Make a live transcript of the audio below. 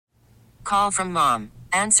Call from mom.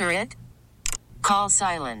 Answer it. Call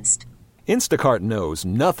silenced. Instacart knows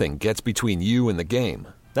nothing gets between you and the game.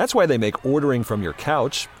 That's why they make ordering from your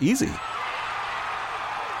couch easy.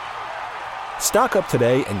 Stock up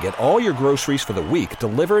today and get all your groceries for the week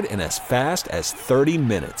delivered in as fast as 30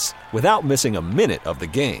 minutes without missing a minute of the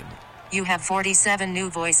game. You have 47 new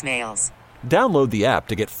voicemails. Download the app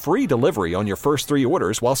to get free delivery on your first 3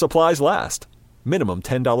 orders while supplies last. Minimum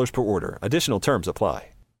 $10 per order. Additional terms apply.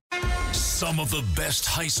 Some of the best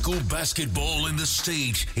high school basketball in the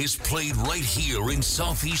state is played right here in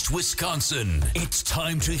Southeast Wisconsin. It's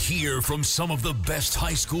time to hear from some of the best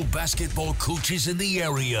high school basketball coaches in the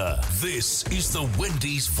area. This is the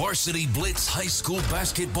Wendy's Varsity Blitz High School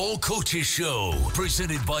Basketball Coaches Show,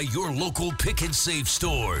 presented by your local Pick and Save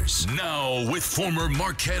stores. Now with former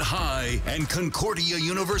Marquette High and Concordia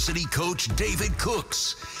University coach David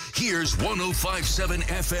Cooks. Here's 105.7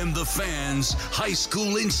 FM The Fan's High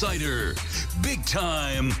School Insider, big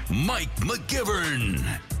time Mike McGivern.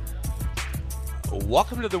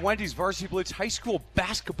 Welcome to the Wendy's Varsity Blitz High School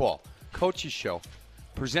Basketball Coaches Show,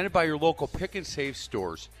 presented by your local Pick and Save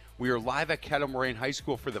stores. We are live at Kettle Moraine High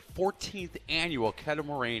School for the 14th annual Kettle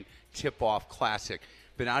Moraine Tip-Off Classic.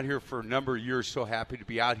 Been out here for a number of years, so happy to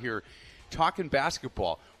be out here talking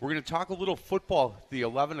basketball. We're going to talk a little football the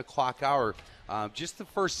 11 o'clock hour. Just the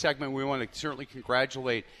first segment, we want to certainly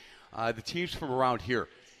congratulate the teams from around here.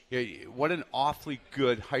 What an awfully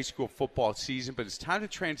good high school football season, but it's time to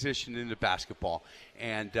transition into basketball.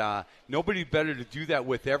 And nobody better to do that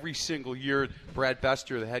with every single year. Brad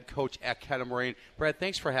Bester, the head coach at Kettle Moraine. Brad,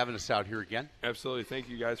 thanks for having us out here again. Absolutely. Thank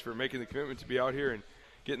you guys for making the commitment to be out here and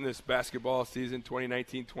getting this basketball season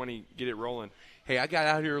 2019-20, get it rolling. Hey, I got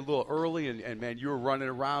out here a little early, and man, you were running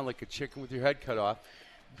around like a chicken with your head cut off.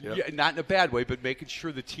 Yep. Yeah, not in a bad way, but making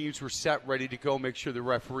sure the teams were set, ready to go, make sure the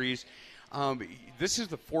referees. This is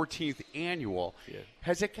the 14th annual. Yeah.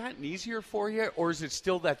 Has it gotten easier for you, or is it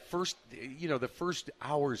still that first, the first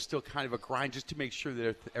hour is still kind of a grind just to make sure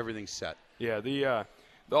that everything's set? Yeah,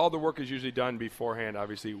 all the work is usually done beforehand,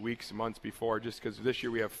 obviously weeks, months before, just because this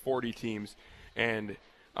year we have 40 teams, and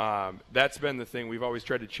that's been the thing. We've always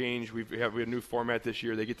tried to change. We have a new format this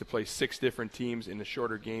year. They get to play 6 different teams in the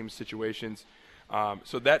shorter game situations.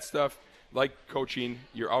 So that stuff, like coaching,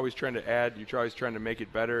 you're always trying to add. You're always trying to make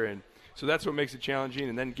it better. And so that's what makes it challenging.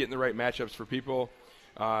 And then getting the right matchups for people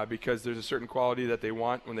because there's a certain quality that they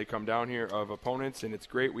want when they come down here of opponents. And it's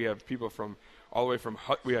great. We have people from all the way from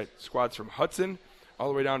we had squads from Hudson all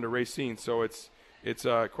the way down to Racine. So it's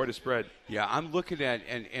quite a spread. Yeah, I'm looking at,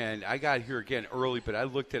 and I got here again early, but I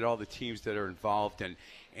looked at all the teams that are involved.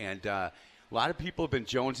 And a lot of people have been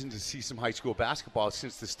jonesing to see some high school basketball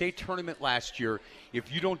since the state tournament last year.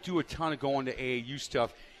 If you don't do a ton of going to AAU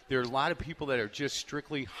stuff, there are a lot of people that are just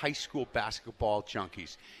strictly high school basketball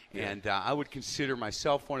junkies. Yeah. And I would consider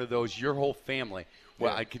myself one of those, your whole family.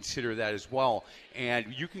 Well, I'd consider that as well.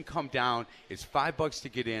 And you can come down. It's $5 to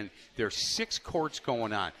get in. There's 6 courts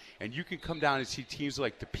going on. And you can come down and see teams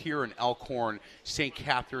like De Pere and Elkhorn, St.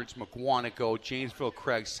 Catharines, McWanago, Janesville,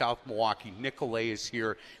 Craig, South Milwaukee. Nicolay is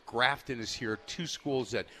here. Grafton is here. 2 schools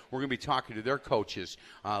that we're going to be talking to their coaches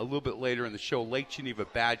a little bit later in the show. Lake Geneva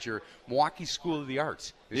Badger, Milwaukee School of the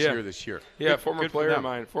Arts is here this year. Yeah, former player of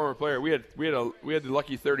mine. Former player. We had the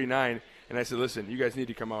lucky 39, and I said, listen, you guys need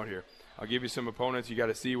to come out here. I'll give you some opponents. You got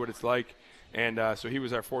to see what it's like. And so he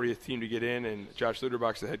was our 40th team to get in, and Josh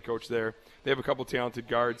Luderbach's the head coach there. They have a couple talented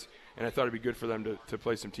guards, and I thought it'd be good for them to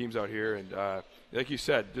play some teams out here. And like you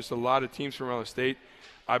said, just a lot of teams from around the state.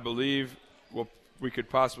 I believe we could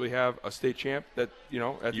possibly have a state champ that,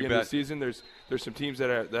 at the end of the season, there's some teams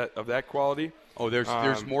that are of that quality. Oh,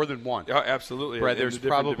 there's more than one. Yeah, absolutely. Brad, there's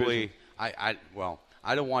probably I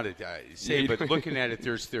don't want to say, but looking at it,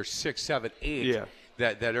 there's 6, 7, 8. Yeah.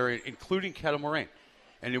 That are including Kettle Moraine.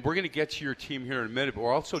 And we're going to get to your team here in a minute, but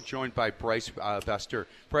we're also joined by Bryce Bester.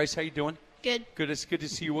 Bryce, how you doing? Good. Good. It's good to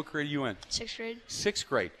see you. What grade are you in? 6th grade. 6th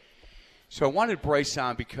grade. So I wanted Bryce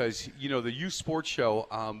on because, the youth sports show,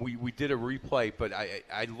 we did a replay, but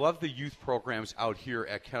I love the youth programs out here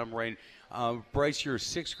at Kettle Moraine. Bryce, you're a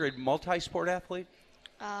 6th grade multi-sport athlete?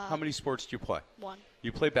 How many sports do you play? 1.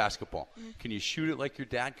 You play basketball. Mm-hmm. Can you shoot it like your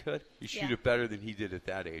dad could? You shoot Yeah. it better than he did at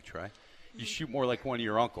that age, right? You shoot more like one of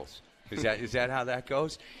your uncles. Is that how that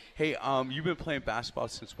goes? Hey, you've been playing basketball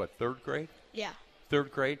since, 3rd grade? Yeah.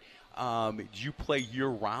 3rd grade. Do you play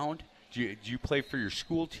year-round? Do you play for your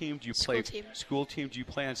school team? Do you play school team? Do you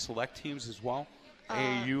play on select teams as well?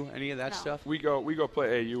 AAU, any of that stuff? We go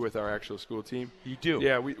play AAU with our actual school team. You do?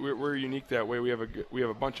 Yeah, we're unique that way. We have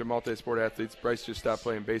a bunch of multi-sport athletes. Bryce just stopped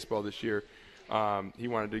playing baseball this year. He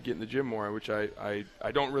wanted to get in the gym more, which I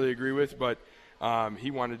don't really agree with, but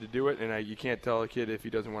he wanted to do it, and you can't tell a kid if he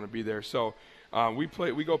doesn't want to be there. So we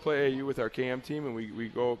go play AAU with our KM team, and we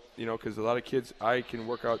go, because a lot of kids, I can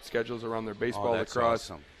work out schedules around their baseball, that's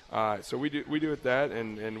lacrosse. awesome. So we do it that,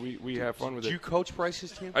 and we have fun with it. Do you coach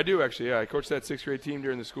Bryce's team? I do, actually, yeah. I coached that 6th grade team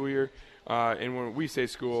during the school year. And when we say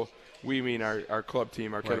school, we mean our club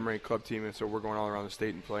team, our Kettle Moraine club team, and so we're going all around the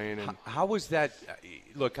state and playing. And how was that?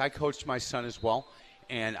 Look, I coached my son as well,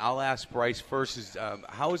 and I'll ask Bryce first,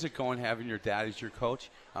 how is it going having your dad as your coach?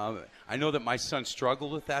 I know that my son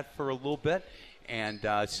struggled with that for a little bit, and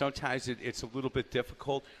sometimes it's a little bit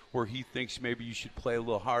difficult where he thinks maybe you should play a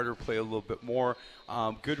little harder, play a little bit more.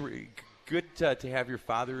 Good to have your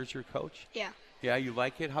father as your coach? Yeah. Yeah, you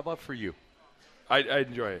like it? How about for you? I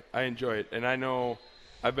enjoy it. And I know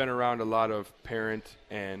I've been around a lot of parent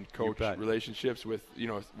and coach relationships with,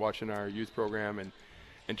 watching our youth program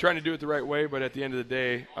and trying to do it the right way. But at the end of the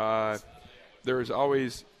day,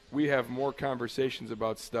 we have more conversations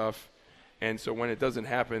about stuff. And so when it doesn't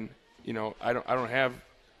happen, I don't have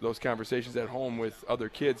those conversations at home with other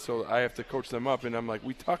kids, so I have to coach them up, and I'm like,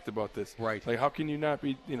 we talked about this. Right. Like, how can you not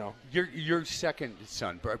be, Your second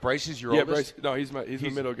son, Bryce is your oldest? Bryce, no, he's the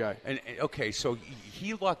middle guy. And okay, so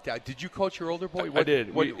he lucked out. Did you coach your older boy? I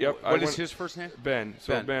did. What is his first name? Ben.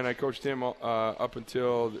 So Ben, I coached him up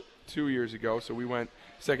until 2 years ago. So we went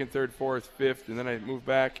 2nd, 3rd, 4th, 5th, and then I moved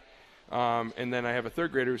back. And then I have a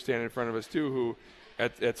 3rd grader who's standing in front of us too, who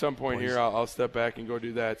at some point here I'll step back and go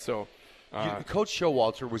do that. So. Coach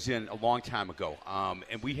Showalter was in a long time ago,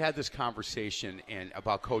 and we had this conversation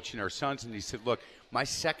about coaching our sons, and he said, look, my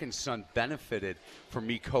second son benefited from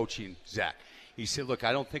me coaching Zach. He said, look,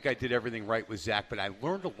 I don't think I did everything right with Zach, but I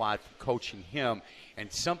learned a lot from coaching him, and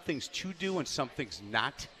some things to do and some things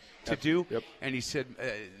not to do. Yep. And he said,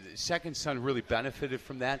 second son really benefited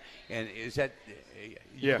from that. And is that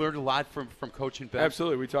you learned a lot from coaching Ben?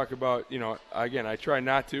 Absolutely. We talk about, again, I try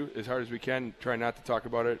not to, as hard as we can, try not to talk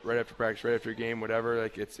about it right after practice, right after a game, whatever.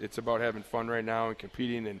 Like it's about having fun right now and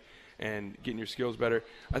competing and getting your skills better.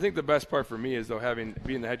 I think the best part for me is, though,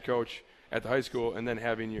 being the head coach at the high school and then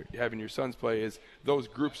having your sons play, is those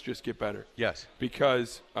groups just get better. Yes.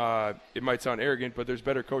 Because it might sound arrogant, but there's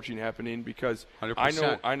better coaching happening because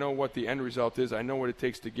 100%. I know what the end result is. I know what it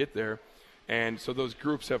takes to get there. And so those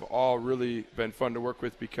groups have all really been fun to work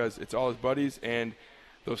with because it's all his buddies, and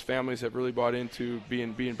those families have really bought into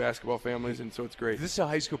being basketball families, and so it's great. This is a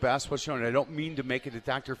high school basketball show, and I don't mean to make it a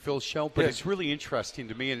Dr. Phil show, but it's really interesting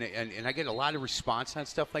to me, and I get a lot of response on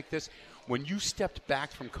stuff like this. When you stepped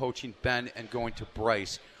back from coaching Ben and going to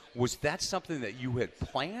Bryce, was that something that you had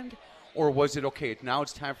planned, or was it, okay, now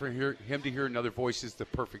it's time for him to hear another voice, is the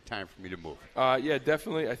perfect time for me to move? Yeah,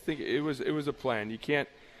 definitely. I think it was a plan. You can't.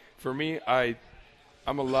 For me, I'm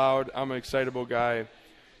an excitable guy.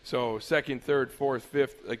 So 2nd, 3rd, 4th,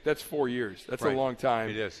 5th, like that's 4 years. That's a long time.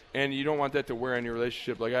 It is. And you don't want that to wear on your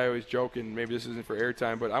relationship. Like I always joke, and maybe this isn't for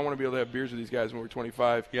airtime, but I want to be able to have beers with these guys when we're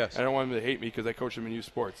 25. Yes. I don't want them to hate me because I coach them in youth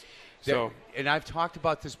sports. And I've talked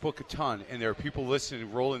about this book a ton, and there are people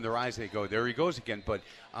listening, rolling their eyes. They go, there he goes again. But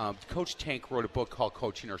Coach Tank wrote a book called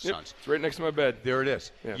Coaching Our Sons. It's right next to my bed. There it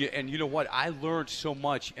is. Yeah. And you know what? I learned so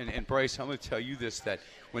much. And Bryce, I'm going to tell you this, that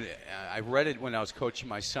when I read it when I was coaching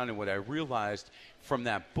my son, and what I realized from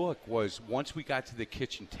that book was once we got to the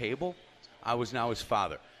kitchen table, I was now his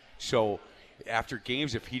father. So after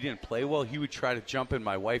games, if he didn't play well, he would try to jump in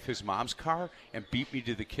my wife, his mom's car, and beat me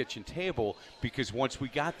to the kitchen table, because once we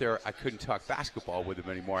got there, I couldn't talk basketball with him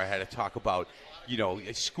anymore. I had to talk about,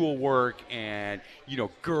 schoolwork and,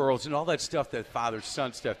 girls and all that stuff, that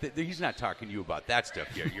father-son stuff. He's not talking to you about that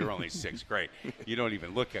stuff yet. You're only 6th grade. You don't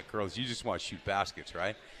even look at girls. You just want to shoot baskets,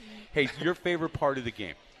 right? Hey, your favorite part of the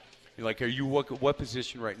game? Like, what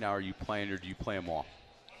position right now are you playing, or do you play them all?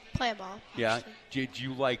 Play ball. Yeah. Do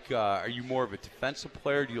you like? Are you more of a defensive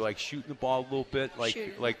player? Do you like shooting the ball a little bit, like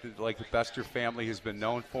the Bester family has been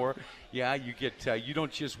known for? Yeah. You get. You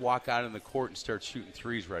don't just walk out on the court and start shooting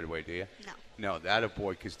threes right away, do you? No. No, that a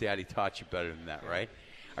boy, because Daddy taught you better than that, right?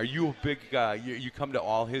 Are you a big? You come to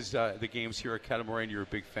all the games here at Kettle Moraine. You're a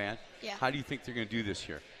big fan. Yeah. How do you think they're going to do this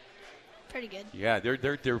year? Pretty good. Yeah,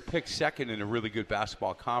 they're picked second in a really good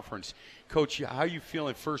basketball conference. Coach, how are you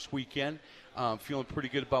feeling first weekend? Feeling pretty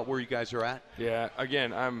good about where you guys are at? Yeah,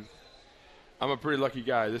 again, I'm a pretty lucky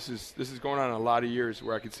guy. This is going on in a lot of years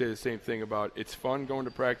where I could say the same thing about it's fun going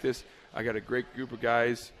to practice. I got a great group of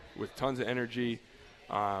guys with tons of energy.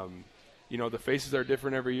 The faces are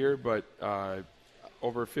different every year, but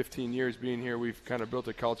over 15 years being here, we've kind of built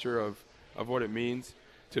a culture of what it means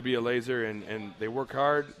to be a Laser, and they work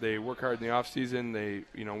hard. They work hard in the off season.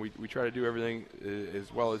 We try to do everything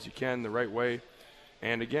as well as you can the right way.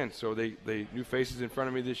 And again, so they new faces in front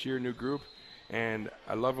of me this year, new group, and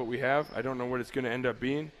I love what we have. I don't know what it's going to end up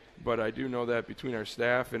being, but I do know that between our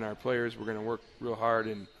staff and our players, we're going to work real hard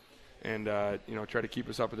and try to keep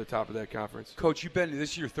us up at the top of that conference. Coach,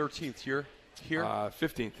 this is your 13th year here?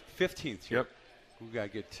 15th. 15th year. Yep. We got to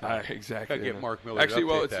get exactly. Gotta get Mark Miller. Actually,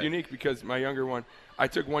 well, it's unique because my younger one, I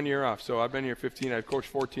took 1 year off. So I've been here 15. I've coached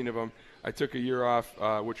 14 of them. I took a year off,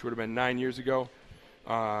 which would have been 9 years ago.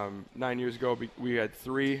 9 years ago, we had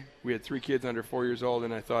three kids under 4 years old,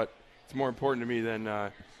 and I thought it's more important to me than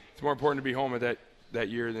it's more important to be home at that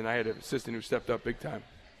year than I had an assistant who stepped up big time.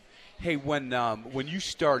 Hey, when you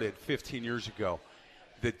started 15 years ago,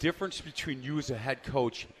 the difference between you as a head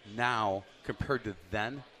coach now compared to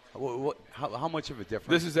then, how much of a difference?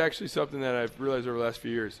 This is actually something that I've realized over the last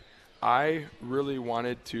few years. I really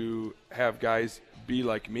wanted to have guys be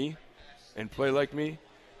like me and play like me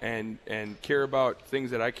and care about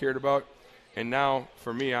things that I cared about. And now,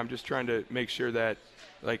 for me, I'm just trying to make sure that,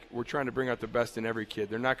 like, we're trying to bring out the best in every kid.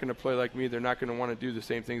 They're not going to play like me. They're not going to want to do the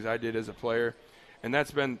same things I did as a player. And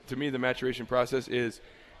that's been, to me, the maturation process is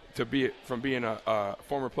to be from being a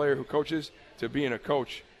former player who coaches to being a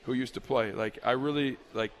coach who used to play. Like, I really,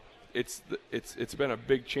 like, it's been a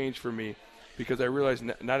big change for me because I realized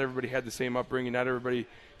not everybody had the same upbringing. Not everybody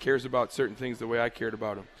cares about certain things the way I cared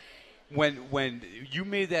about them. When you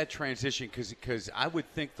made that transition, because I would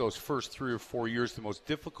think those first 3 or 4 years, the most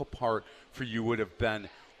difficult part for you would have been,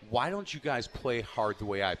 why don't you guys play hard the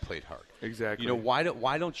way I played hard? Exactly. You know,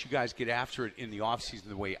 why don't you guys get after it in the offseason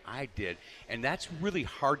the way I did? And that's really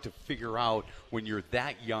hard to figure out when you're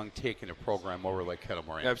that young taking a program over like Kettle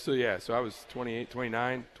Moraine. Absolutely, yeah. So I was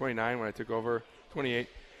 29 when I took over, 28.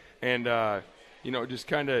 And, just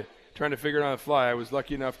kind of trying to figure it on the fly. I was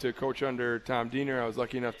lucky enough to coach under Tom Diener. I was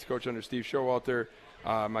lucky enough to coach under Steve Showalter.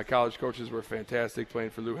 My college coaches were fantastic playing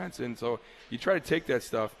for Lou Henson. So you try to take that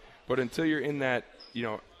stuff, but until you're in that,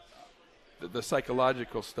 the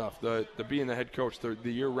psychological stuff, the being the head coach, the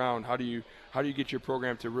year-round, how do you get your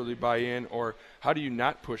program to really buy in, or how do you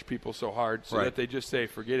not push people so hard so that they just say,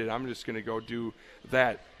 forget it, I'm just going to go do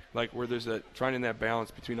that, like where there's finding that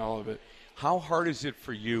balance between all of it. How hard is it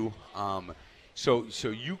for you? So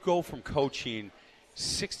you go from coaching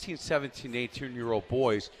 16, 17, 18-year-old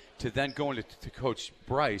boys to then going to coach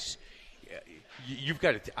Bryce. You've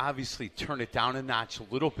got to obviously turn it down a notch a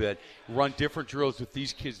little bit, run different drills with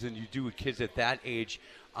these kids than you do with kids at that age.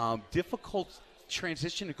 Difficult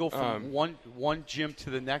transition to go from one gym to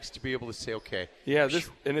the next to be able to say, okay. Yeah,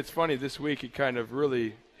 and it's funny, this week it kind of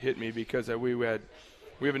really hit me because we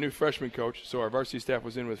have a new freshman coach, so our varsity staff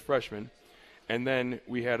was in with freshmen, and then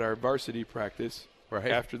we had our varsity practice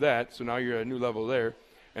after that, so now you're at a new level there.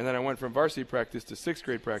 And then I went from varsity practice to sixth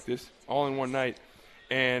grade practice all in one night,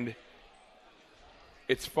 and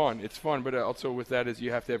it's fun, but also with that is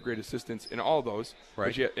you have to have great assistants in all those.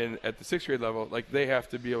 Right. And at the sixth grade level, like, they have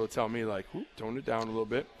to be able to tell me, like, tone it down a little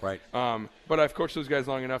bit. Right. But I've coached those guys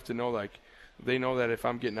long enough to know, like, they know that if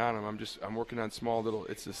I'm getting on them, I'm working on small little.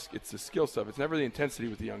 It's the skill stuff. It's never the intensity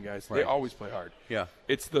with the young guys. Right. They always play hard. Yeah.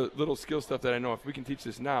 It's the little skill stuff that I know if we can teach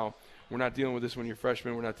this now, we're not dealing with this when you're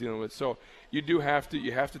freshmen. We're not dealing with. So you have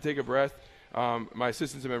to take a breath. My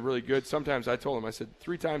assistants have been really good. Sometimes I told them, I said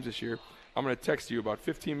 3 times this year, I'm going to text you about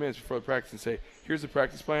 15 minutes before the practice and say, here's the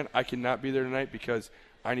practice plan. I cannot be there tonight because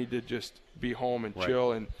I need to just be home and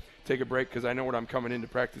chill and take a break because I know what I'm coming into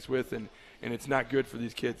practice with, and it's not good for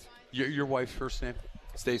these kids. Your wife's first name?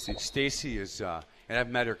 Stacy. Stacy is, and I've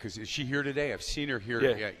met her because is she here today? I've seen her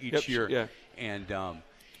here each year. Yeah. And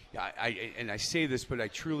I say this, but I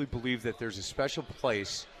truly believe that there's a special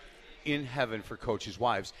place in heaven for coaches'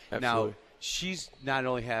 wives. Absolutely. Now, she's not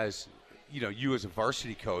only has, you as a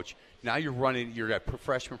varsity coach, now you're at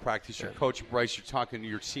freshman practice, you're coaching Bryce,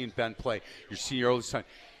 you're seeing Ben play, you're seeing your oldest son.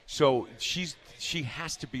 So she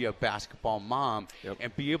has to be a basketball mom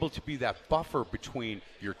and be able to be that buffer between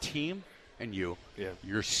your team and you,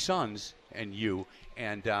 your sons and you,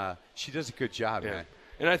 and she does a good job, man.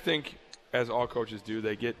 And I think, as all coaches do,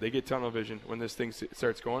 they get tunnel vision when this thing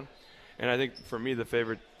starts going. And I think for me, the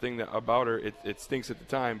favorite thing about her, it stinks at the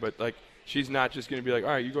time, but like, she's not just going to be like, all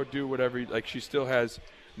right, you go do whatever. Like, she still has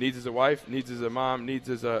needs as a wife, needs as a mom, needs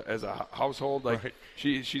as a household. Like,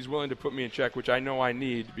 she's willing to put me in check, which I know I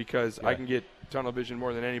need because I can get tunnel vision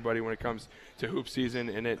more than anybody when it comes to hoop season.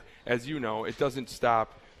 And it, as you know, it doesn't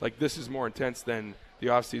stop. Like, this is more intense than the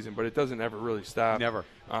off season, but it doesn't ever really stop. Never.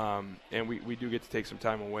 And we do get to take some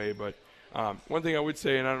time away. But one thing I would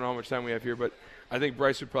say, and I don't know how much time we have here, but I think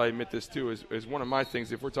Bryce would probably admit this too, is one of my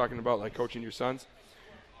things, if we're talking about like coaching your sons,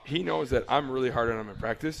 he knows that I'm really hard on him in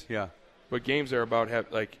practice. Yeah. But games are about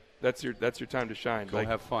that's your time to shine. Go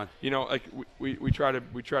have fun. Like, we try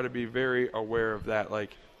to be very aware of that.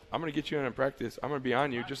 Like, I'm going to get you in practice. I'm going to be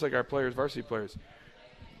on you, just like our players, varsity players.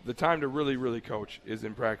 The time to really, really coach is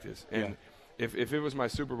in practice. And if it was my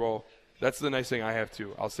Super Bowl, that's the nice thing I have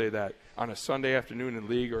too. I'll say that. On a Sunday afternoon in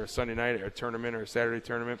league or a Sunday night or a tournament or a Saturday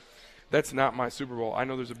tournament, that's not my Super Bowl. I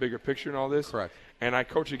know there's a bigger picture in all this. Correct. And I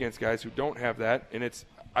coach against guys who don't have that. And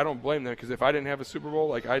I don't blame them, because if I didn't have a Super Bowl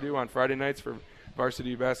like I do on Friday nights for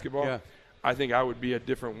varsity basketball, I think I would be a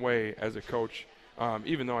different way as a coach.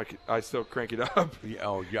 Even though I still crank it up.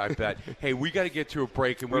 I bet. Hey, we got to get to a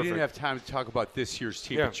break, and we didn't have time to talk about this year's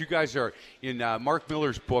team. But you guys are in Mark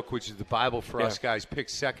Miller's book, which is the Bible for us guys,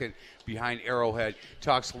 picked second behind Arrowhead.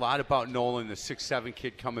 Talks a lot about Nolan, the 6'7"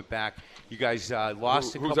 kid coming back. You guys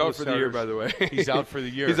lost a couple of starters. Who's out for the year, by the way. He's out for the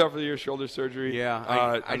year. He's out for the year, shoulder surgery. Yeah,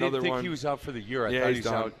 I didn't think he was out for the year. I thought he's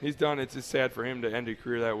done. Out. He's done. It's just sad for him to end a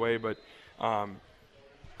career that way, but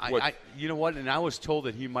you know what? And I was told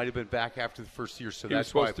that he might have been back after the first year, so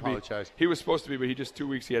that's why I apologize. He was supposed to be, but he just 2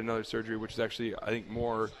 weeks he had another surgery, which is actually, I think,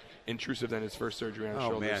 more intrusive than his first surgery on his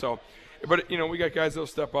shoulder. Man. So, but we got guys that'll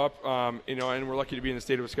step up, and we're lucky to be in the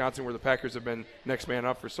state of Wisconsin where the Packers have been next man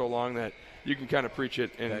up for so long that you can kind of preach it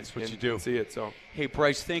and that's what you do. And see it. So, hey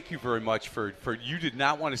Bryce, thank you very much for you did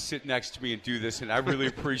not want to sit next to me and do this, and I really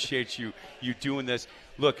appreciate you doing this.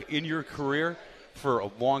 Look, in your career, for a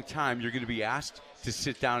long time, you're going to be asked to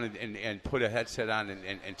sit down and put a headset on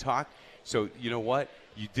and talk. So you know what?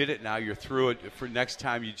 You did it now. You're through it. For next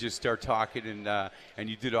time, you just start talking, and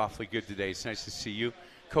you did awfully good today. It's nice to see you.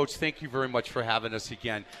 Coach, thank you very much for having us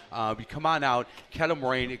again. We come on out. Kettle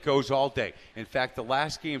Moraine, it goes all day. In fact, the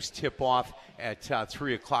last games tip off at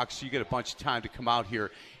 3 o'clock, so you get a bunch of time to come out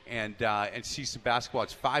here and see some basketball.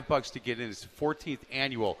 It's $5 to get in. It's the 14th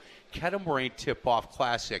annual Kettle Moraine Tip-Off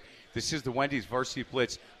Classic. This is the Wendy's Varsity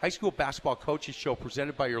Blitz High School Basketball Coaches Show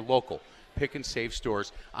presented by your local Pick and Save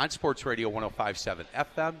stores on Sports Radio 105.7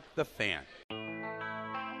 FM, The Fan.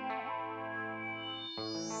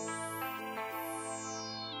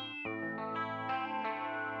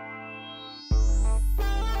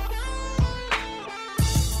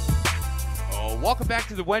 Welcome back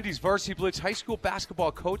to the Wendy's Varsity Blitz High School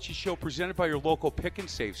Basketball Coaches Show presented by your local Pick and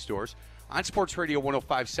Save stores on Sports Radio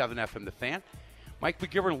 105.7 FM, The Fan. Mike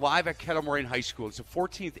McGivern live at Kettle Moraine High School. It's the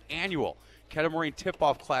 14th annual Kettle Moraine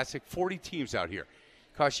Tip-Off Classic. 40 teams out here.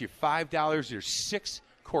 Costs you $5. There's 6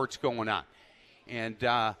 courts going on. And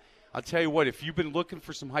I'll tell you what, if you've been looking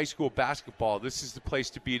for some high school basketball, this is the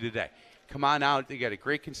place to be today. Come on out. They got a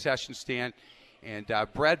great concession stand. And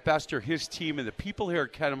Brad Bester, his team, and the people here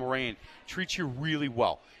at Kettle Moraine treat you really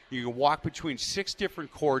well. You can walk between 6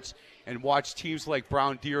 different courts and watch teams like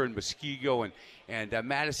Brown Deer and Muskego and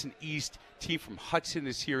Madison East. Team from Hudson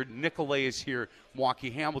is here. Nicolay is here. Milwaukee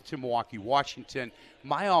Hamilton, Milwaukee Washington.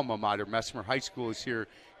 My alma mater, Messmer High School, is here.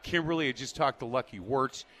 Kimberly, I just talked to Lucky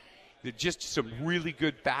Wirtz. There's just some really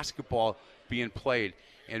good basketball being played.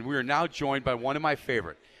 And we are now joined by one of my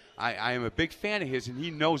favorite. I am a big fan of his, and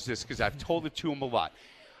he knows this because I've told it to him a lot.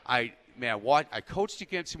 I coached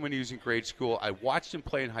against him when he was in grade school. I watched him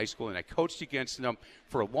play in high school, and I coached against him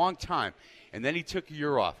for a long time. And then he took a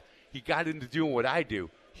year off. He got into doing what I do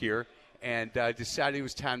here and decided it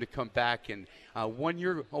was time to come back. And 1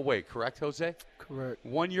 year away, correct, Jose? Correct.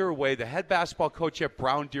 1 year away, the head basketball coach at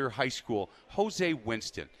Brown Deer High School, Jose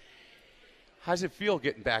Winston. How's it feel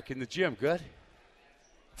getting back in the gym? Good?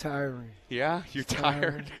 Tiring. Yeah? You're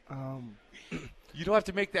tired? You don't have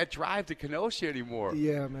to make that drive to Kenosha anymore.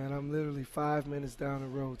 Yeah, man. I'm literally 5 minutes down the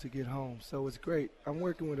road to get home. So it's great. I'm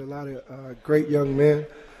working with a lot of great young men.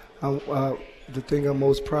 The thing I'm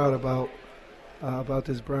most proud about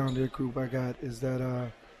this Brown Deer group I got is that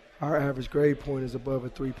our average grade point is above a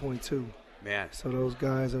 3.2. Man. So those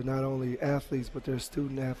guys are not only athletes, but they're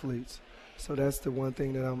student athletes. So that's the one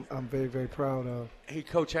thing that I'm very, very proud of. Hey,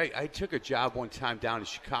 Coach, I took a job one time down in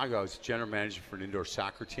Chicago. I was general manager for an indoor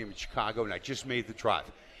soccer team in Chicago, and I just made the drive.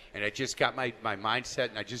 And I just got my mindset,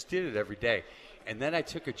 and I just did it every day. And then I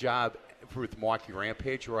took a job with the Milwaukee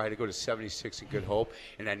Rampage where I had to go to 76 and Good Hope,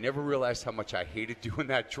 and I never realized how much I hated doing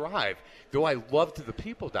that drive, though I loved the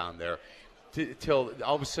people down there, till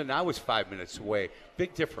all of a sudden I was 5 minutes away.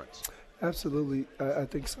 Big difference. Absolutely. I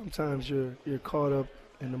think sometimes you're caught up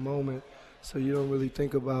in the moment, so you don't really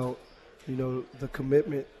think about, the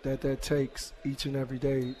commitment that takes each and every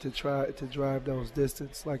day to try to drive those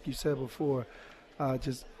distance. Like you said before,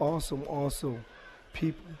 just awesome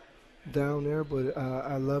people down there. But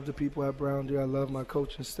I love the people at Brown Deer. I love my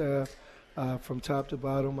coaching staff from top to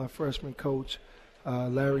bottom. My freshman coach,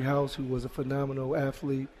 Larry House, who was a phenomenal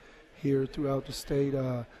athlete here throughout the state.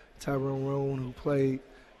 Tyrone Roan, who played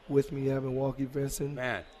with me at Milwaukee Vincent.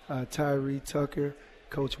 Man. Tyree Tucker,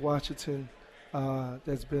 Coach Washington,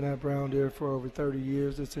 that's been at Brown Deer for over 30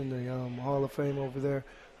 years. It's in the Hall of Fame over there.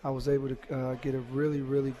 I was able to get a really,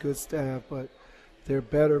 really good staff, but they're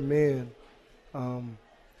better men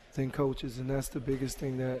than coaches, and that's the biggest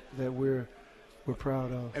thing that we're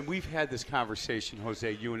proud of. And we've had this conversation,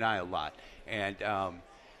 Jose, you and I, a lot. And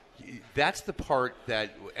that's the part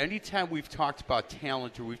that anytime we've talked about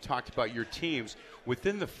talent or we've talked about your teams,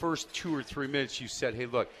 within the first 2 or 3 minutes you said, hey,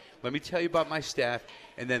 look, let me tell you about my staff,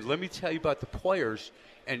 and then let me tell you about the players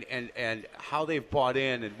and how they've bought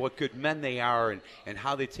in and what good men they are and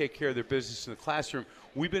how they take care of their business in the classroom.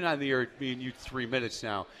 We've been on the air, me and you, 3 minutes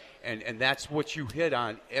now, and that's what you hit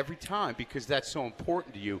on every time because that's so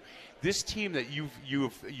important to you. This team that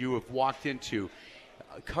you have walked into,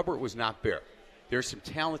 cupboard was not bare. There's some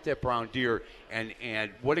talent at Brown Deer,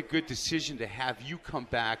 and what a good decision to have you come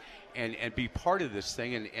back and be part of this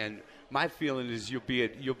thing. And my feeling is you'll be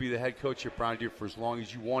the head coach at Brown Deer for as long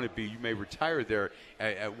as you want to be. You may retire there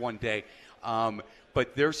at one day,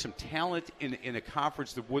 but there's some talent in a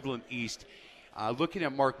conference, the Woodland East. Looking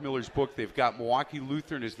at Mark Miller's book, they've got Milwaukee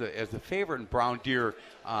Lutheran as the favorite and Brown Deer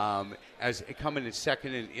as coming in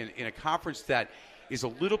second in a conference that is a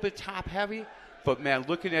little bit top heavy. But man,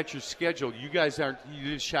 looking at your schedule, you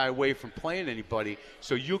didn't shy away from playing anybody,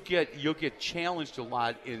 so you'll get challenged a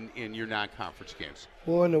lot in your non-conference games.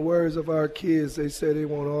 Well, in the words of our kids, they say they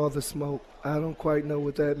want all the smoke. I don't quite know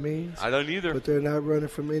what that means. I don't either. But they're not running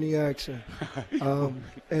from any action.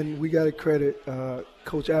 And we got to credit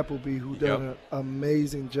Coach Appleby, who done an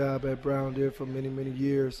amazing job at Brown Deer for many, many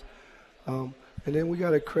years. And then we got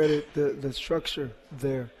to credit the structure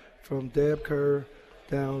there, from Deb Kerr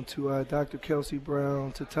down to Dr. Kelsey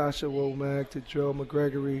Brown, to Tasha Womack, to Joe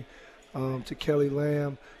McGregory, to Kelly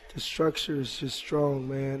Lamb. The structure is just strong,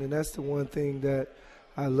 man, and that's the one thing that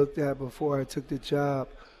I looked at before I took the job.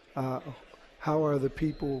 How are the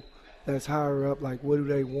people that's higher up, like what do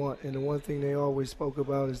they want? And the one thing they always spoke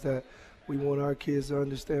about is that we want our kids to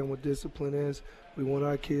understand what discipline is. We want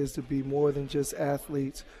our kids to be more than just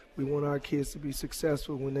athletes. We want our kids to be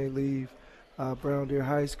successful when they leave Brown Deer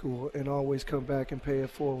High School and always come back and pay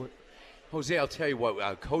it forward. Jose, I'll tell you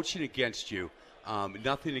what, coaching against you,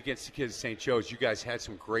 nothing against the kids at St. Joe's. You guys had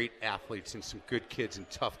some great athletes and some good kids and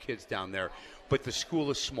tough kids down there, but the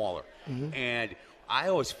school is smaller. Mm-hmm. And I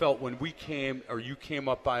always felt when we came, or you came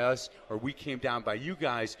up by us, or we came down by you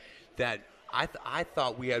guys, that I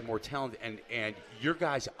thought we had more talent, and your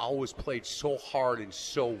guys always played so hard and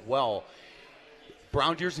so well.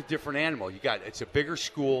 Brown Deer's a different animal. It's a bigger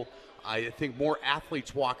school. I think more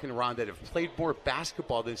athletes walking around that have played more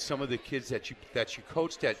basketball than some of the kids that you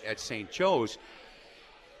coached at St. Joe's.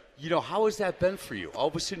 You know, how has that been for you? All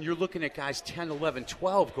of a sudden you're looking at guys 10, 11,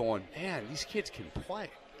 12 going, man, these kids can play.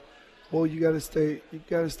 Well, you got to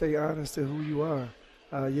stay honest to who you are.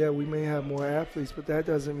 Yeah, we may have more athletes, but that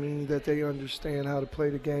doesn't mean that they understand how to play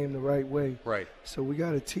the game the right way. Right. So we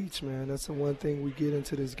got to teach, man. That's the one thing we get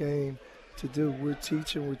into this game to do. We're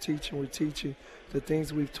teaching. The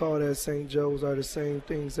things we've taught at St. Joe's are the same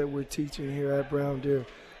things that we're teaching here at Brown Deer.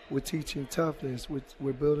 We're teaching toughness.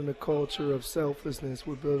 We're building a culture of selflessness.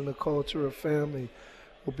 We're building a culture of family.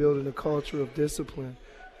 We're building a culture of discipline.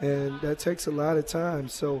 And that takes a lot of time.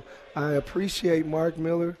 So I appreciate Mark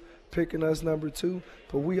Miller picking us number 2,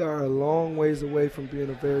 but we are a long ways away from being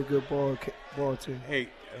a very good ball team. Hey,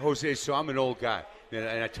 Jose, so I'm an old guy,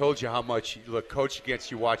 and I told you how much, look, coach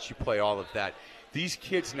against you, watch you play, all of that. These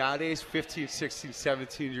kids nowadays, 15, 16,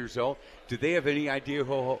 17 years old, do they have any idea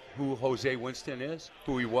who Jose Winston is,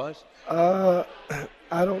 who he was? I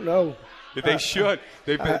don't know. They should.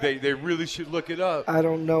 They really should look it up. I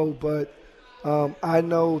don't know, but I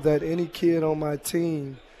know that any kid on my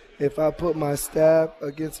team, if I put my staff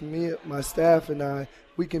against me, my staff and I,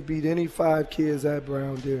 we can beat any 5 kids at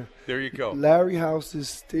Brown Deer. There you go. Larry House is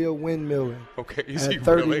still windmilling. Okay, is he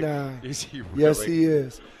 39. Really? Is he really? Yes, he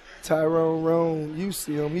is. Tyrone Roan, you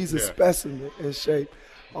see him. He's a specimen in shape.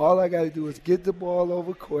 All I got to do is get the ball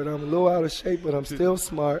over court. I'm a little out of shape, but I'm still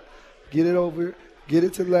smart. Get it over, get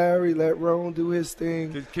it to Larry, let Roan do his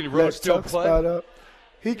thing. Can Roan still play? Up.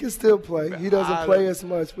 He can still play. He doesn't play as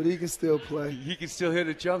much, but he can still play. He can still hit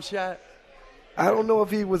a jump shot? I don't know if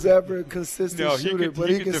he was ever a consistent shooter, but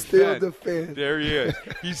he can still defend. There he is.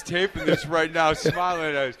 He's taping this right now,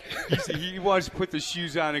 smiling at us. He wants to put the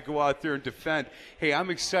shoes on and go out there and defend. Hey, I'm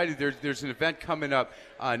excited. There's an event coming up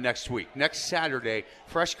next week. Next Saturday,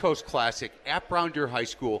 Fresh Coast Classic at Brown Deer High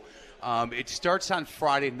School. It starts on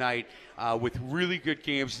Friday night with really good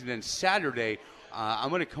games, and then Saturday, I'm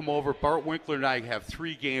going to come over. Bart Winkler and I have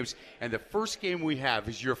 3 games, and the first game we have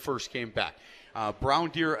is your first game back. Brown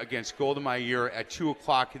Deer against Golden Meir at 2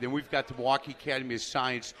 o'clock. And then we've got the Milwaukee Academy of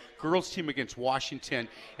Science girls team against Washington,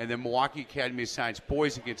 and then Milwaukee Academy of Science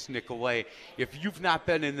boys against Nicolet. If you've not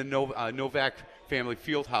been in the Novak Family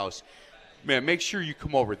Fieldhouse, man, make sure you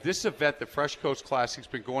come over. This event, the Fresh Coast Classic, has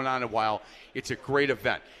been going on a while. It's a great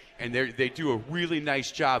event. And they do a really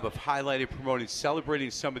nice job of highlighting, promoting,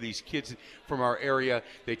 celebrating some of these kids from our area.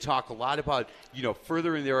 They talk a lot about,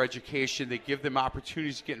 furthering their education. They give them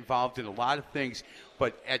opportunities to get involved in a lot of things.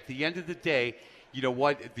 But at the end of the day, you know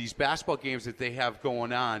what, these basketball games that they have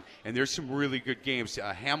going on, and there's some really good games.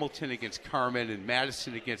 Hamilton against Carmen and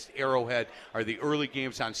Madison against Arrowhead are the early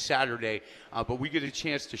games on Saturday. But we get a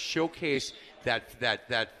chance to showcase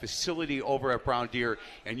that facility over at Brown Deer.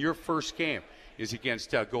 And your first game is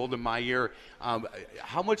against Golden Meir.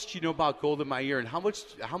 How much do you know about Golden Meir, and how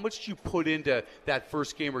much do you put into that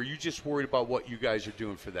first game, or are you just worried about what you guys are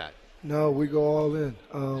doing for that? No, we go all in.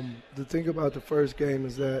 The thing about the first game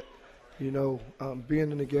is that,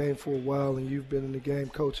 being in the game for a while, and you've been in the game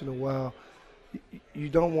coaching a while, you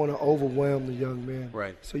don't want to overwhelm the young men.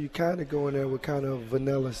 Right. So you kind of go in there with kind of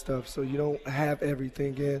vanilla stuff, so you don't have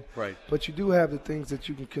everything in. Right. But you do have the things that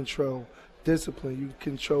you can control. Discipline, you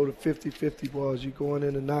control the 50-50 balls. You're going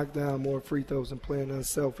in to knock down more free throws and playing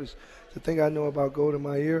unselfish. The thing I know about Golden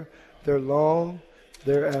Meir, they're long,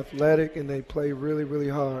 they're athletic, and they play really, really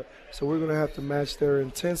hard. So we're going to have to match their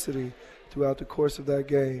intensity throughout the course of that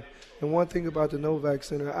game. And one thing about the Novak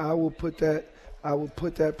Center, I will put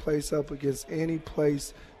that place up against any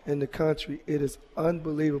place in the country. It is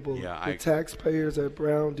unbelievable. Yeah, the taxpayers at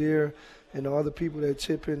Brown Deer and all the people that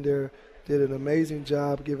chip in there did an amazing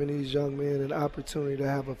job giving these young men an opportunity to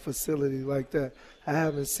have a facility like that. I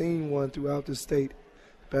haven't seen one throughout the state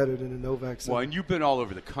better than the Novak Center. Well, and you've been all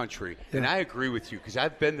over the country, and I agree with you because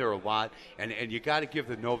I've been there a lot, and you got to give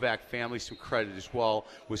the Novak family some credit as well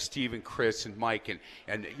with Steve and Chris and Mike.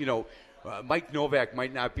 And Mike Novak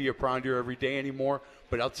might not be a Brown Deer every day anymore,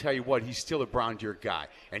 but I'll tell you what, he's still a Brown Deer guy,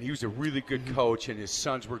 and he was a really good coach, and his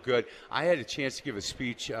sons were good. I had a chance to give a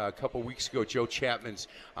speech a couple weeks ago, Joe Chapman's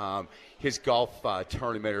his golf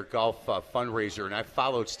tournament or golf fundraiser, and I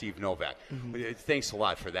followed Steve Novak. Thanks a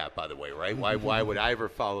lot for that, by the way, right? Why would I ever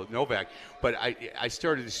follow Novak? But I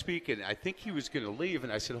started to speak, and I think he was going to leave,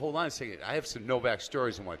 and I said, hold on a second, I have some Novak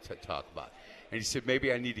stories I want to talk about. And he said,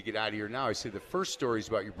 maybe I need to get out of here now. I said, the first story is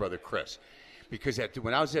about your brother Chris, because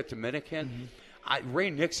when I was at Dominican,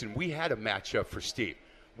 Ray Nixon, we had a matchup for Steve.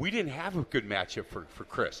 We didn't have a good matchup for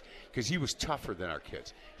Chris because he was tougher than our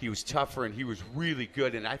kids. He was tougher, and he was really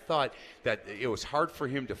good. And I thought that it was hard for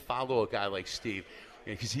him to follow a guy like Steve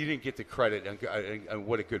because he didn't get the credit and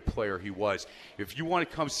what a good player he was. If you want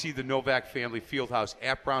to come see the Novak Family Fieldhouse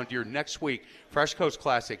at Brown Deer next week, Fresh Coast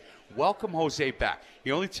Classic, welcome Jose back.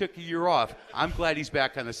 He only took a year off. I'm glad he's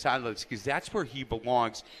back on the sidelines because that's where he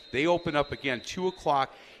belongs. They open up again 2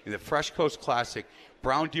 o'clock in the Fresh Coast Classic,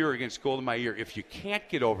 Brown Deer against Golden Meir. If you can't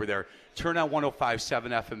get over there, turn on 105.7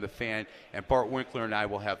 FM The Fan, and Bart Winkler and I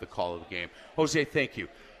will have the call of the game. Jose, thank you.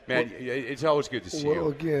 Man, it's always good to see you. Well,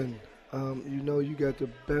 again, you got the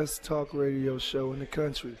best talk radio show in the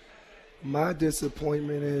country. My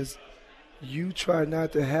disappointment is you try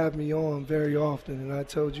not to have me on very often, and I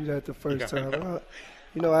told you that the first time.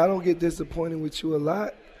 I don't get disappointed with you a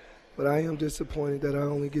lot, but I am disappointed that I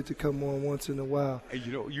only get to come on once in a while. Hey,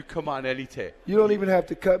 you come on any day. You don't even have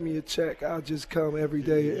to cut me a check. I'll just come every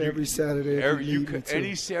day, every Saturday.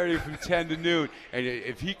 Any Saturday from 10 to noon. And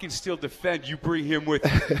if he can still defend, you bring him with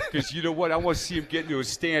you. Because you know what? I want to see him get into a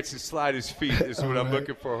stance and slide his feet. Is what I'm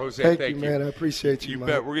looking for, Jose. Thank you, man. I appreciate you, You Mike.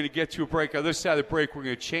 bet. We're going to get to a break. On the other side of the break, we're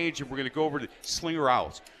going to change, and we're going to go over to Slinger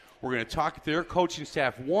Owls. We're going to talk to their coaching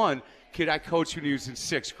staff. One kid I coached when he was in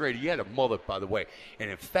 6th grade. He had a mullet, by the way.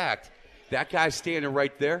 And, in fact, that guy standing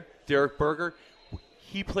right there, Derek Berger,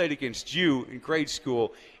 he played against you in grade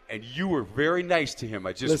school, and you were very nice to him.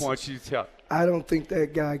 I just want you to tell. I don't think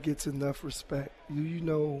that guy gets enough respect. You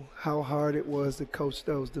know how hard it was to coach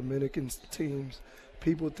those Dominican teams.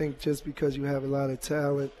 People think just because you have a lot of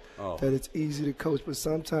talent that it's easy to coach, but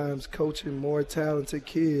sometimes coaching more talented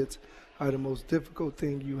kids are the most difficult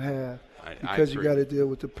thing you have because you got to deal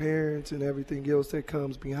with the parents and everything else that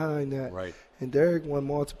comes behind that. Right. And Derek won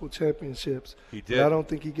multiple championships. He did. But I don't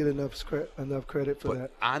think he get enough credit for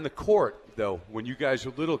that. On the court, though, when you guys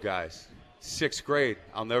were little guys, 6th grade,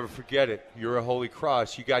 I'll never forget it. You're a Holy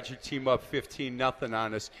Cross. You got your team up 15-0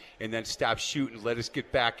 on us and then stopped shooting, let us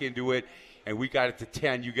get back into it, and we got it to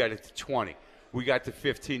 10, you got it to 20. We got to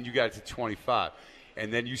 15, you got it to 25.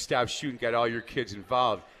 And then you stopped shooting, got all your kids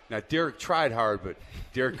involved. Now, Derek tried hard, but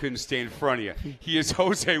Derek couldn't stay in front of you. He is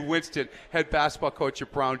Jose Winston, head basketball coach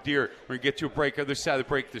at Brown Deer. We're going to get to a break. Other side of the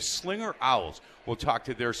break, the Slinger Owls will talk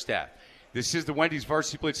to their staff. This is the Wendy's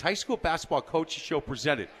Varsity Blitz High School Basketball Coaches Show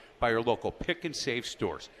presented by your local Pick and Save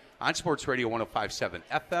stores. On Sports Radio 105.7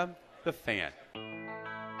 FM, The Fan.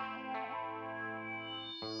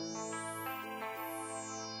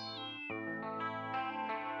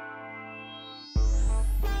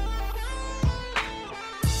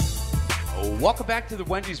 Welcome back to the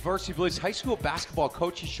Wendy's Varsity Blitz High School Basketball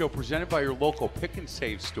Coaches Show presented by your local Pick and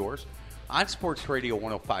Save stores on Sports Radio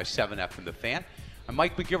 105.7 FM The Fan. I'm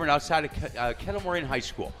Mike McGivern outside of Kettle Moraine High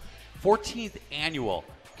School. 14th annual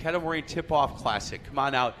Kettle Moraine Tip-Off Classic. Come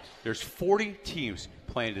on out. There's 40 teams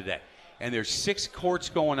playing today, and there's 6 courts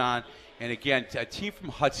going on. And again, a team from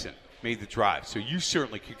Hudson made the drive, so you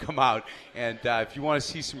certainly could come out. And if you want to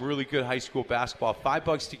see some really good high school basketball,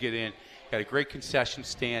 $5 to get in. Got a great concession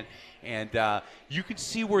stand. And you can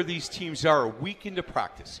see where these teams are a week into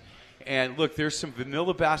practice. And, look, there's some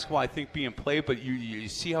vanilla basketball, I think, being played, but you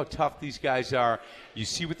see how tough these guys are. You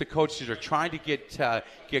see what the coaches are trying to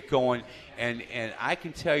get going. And I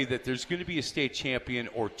can tell you that there's going to be a state champion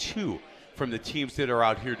or two from the teams that are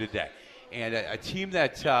out here today. And a team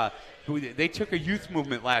that they took a youth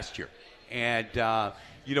movement last year. And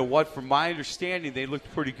you know what? From my understanding, they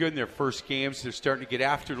looked pretty good in their first games. They're starting to get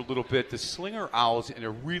after it a little bit. The Slinger Owls in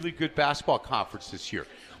a really good basketball conference this year.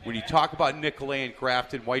 When you talk about Nicolay and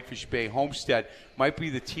Grafton, Whitefish Bay, Homestead, might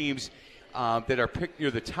be the teams that are picked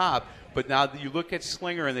near the top. But now that you look at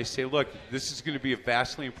Slinger and they say, look, this is going to be a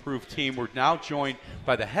vastly improved team. We're now joined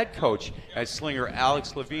by the head coach at Slinger,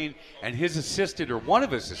 Alex Levine, and his assistant, or one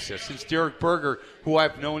of his assistants, Derek Berger, who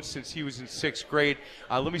I've known since he was in 6th grade.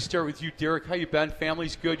 Let me start with you, Derek. How you been?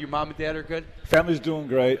 Family's good? Your mom and dad are good? Family's doing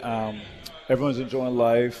great. Everyone's enjoying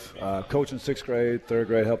life. Coaching 6th grade, 3rd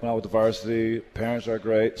grade, helping out with the varsity. Parents are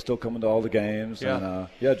great, still coming to all the games. Yeah.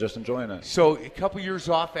 And, just enjoying it. So a couple years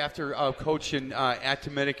off after coaching at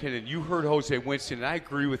Dominican, and you heard Jose Winston, and I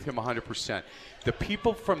agree with him 100%. The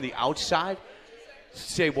people from the outside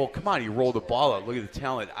say, well, come on, you roll the ball out. Look at the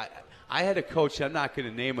talent. I had a coach, I'm not going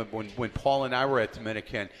to name him, when Paul and I were at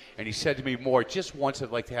Dominican, and he said to me, more, just once I'd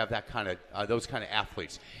like to have that kind of those kind of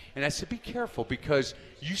athletes. And I said, be careful, because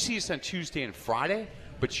you see us on Tuesday and Friday,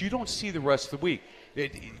 but you don't see the rest of the week.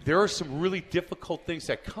 There are some really difficult things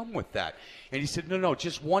that come with that. And he said, no,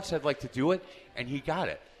 just once I'd like to do it, and he got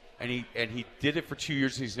it. And he did it for 2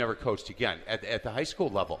 years, and he's never coached again at the high school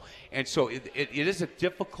level. And so it is a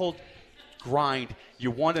difficult grind. You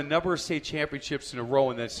won a number of state championships in a row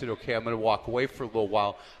and then said, okay, I'm going to walk away for a little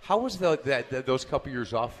while. How was those couple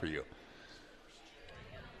years off for you?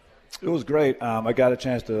 It was great. I got a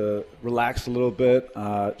chance to relax a little bit,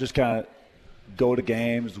 just kind of go to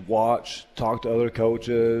games, watch, talk to other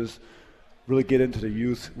coaches, really get into the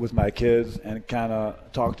youth with my kids, and kind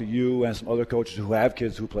of talk to you and some other coaches who have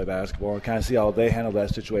kids who play basketball and kind of see how they handle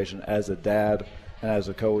that situation as a dad and as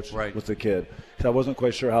a coach with the kid. Because I wasn't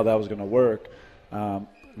quite sure how that was going to work.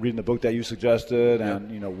 Reading the book that you suggested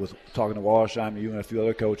and, with talking to Walsheim, you and a few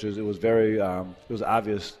other coaches, it was very it was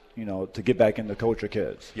obvious, to get back into coach your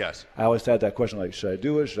kids. Yes. I always had that question, like, should I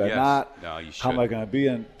do it? Should I not? No, you should. How am I going to be?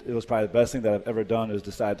 And it was probably the best thing that I've ever done is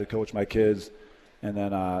decide to coach my kids and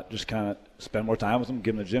then just kind of spend more time with them,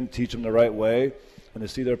 give them the gym, teach them the right way. And to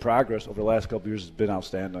see their progress over the last couple of years has been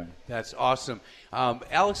outstanding. That's awesome.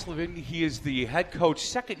 Alex Levine, he is the head coach,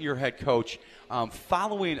 second-year head coach,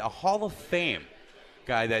 following a Hall of Fame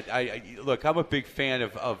guy that I'm a big fan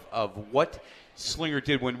of what Slinger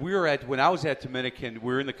did. When I was at Dominican,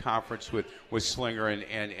 we were in the conference with Slinger,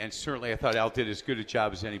 and certainly I thought Al did as good a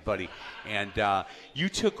job as anybody. And you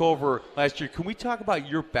took over last year. Can we talk about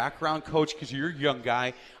your background, Coach? Because you're a young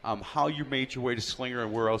guy. How you made your way to Slinger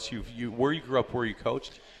and where else where you grew up, where you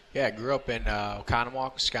coached? Yeah, I grew up in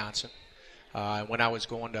Oconomowoc, Wisconsin. When I was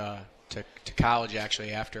going to college,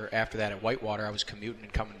 actually, after that at Whitewater, I was commuting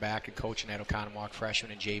and coming back and coaching at Oconomowoc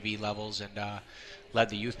freshman and JV levels and led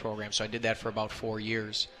the youth program. So I did that for about 4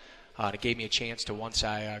 years. It gave me a chance to, once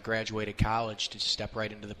I graduated college, to step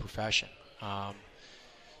right into the profession. A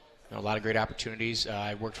lot of great opportunities.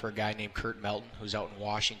 I worked for a guy named Kurt Melton, who's out in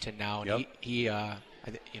Washington now, and he's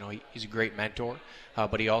a great mentor.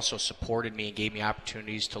 But he also supported me and gave me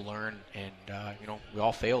opportunities to learn. And we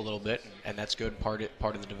all fail a little bit, and that's good part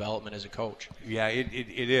of the development as a coach. Yeah, it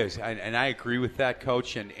is, and I agree with that,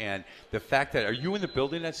 Coach. And the fact that, are you in the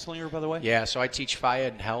building at Slinger, by the way? Yeah, so I teach Phy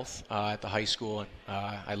Ed and health at the high school, and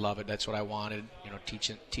I love it. That's what I wanted.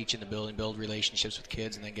 Teaching the building, build relationships with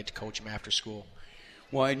kids, and then get to coach them after school.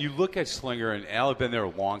 Well, and you look at Slinger, and Al had been there a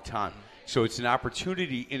long time. So it's an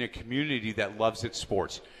opportunity in a community that loves its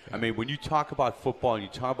sports. I mean, when you talk about football and you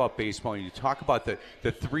talk about baseball and you talk about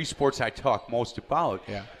the three sports I talk most about,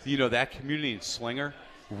 that community in Slinger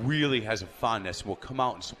really has a fondness and will come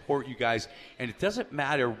out and support you guys. And it doesn't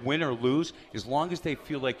matter win or lose, as long as they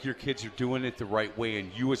feel like your kids are doing it the right way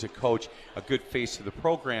and you as a coach, a good face of the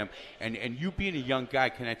program. And you being a young guy,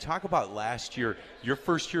 can I talk about last year, your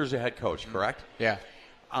first year as a head coach, correct? Yeah.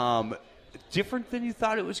 Different than you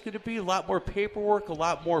thought it was going to be? A lot more paperwork, a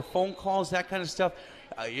lot more phone calls, that kind of stuff.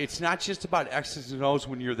 It's not just about X's and O's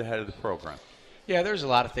when you're the head of the program. Yeah, there's a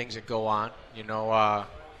lot of things that go on.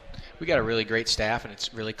 We got a really great staff, and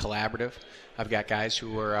it's really collaborative. I've got guys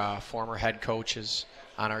who are former head coaches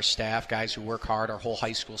on our staff, guys who work hard. Our whole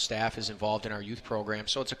high school staff is involved in our youth program,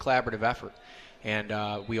 so it's a collaborative effort.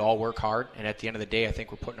 And we all work hard, and at the end of the day, I think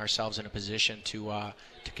we're putting ourselves in a position to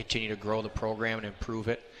continue to grow the program and improve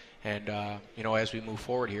it. And, as we move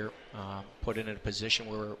forward here, put it in a position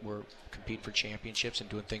where we're competing for championships and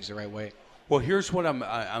doing things the right way. Well, here's what I'm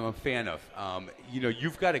a fan of.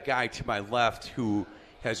 You've got a guy to my left who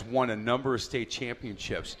has won a number of state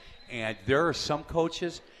championships, and there are some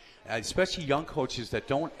coaches, especially young coaches, that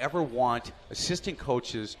don't ever want assistant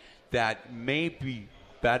coaches that may be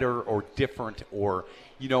better or different or,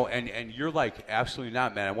 and you're like, absolutely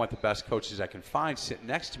not, man. I want the best coaches I can find sitting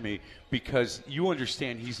next to me because you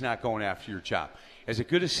understand he's not going after your job. As a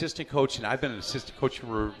good assistant coach, and I've been an assistant coach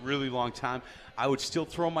for a really long time, I would still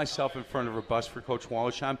throw myself in front of a bus for Coach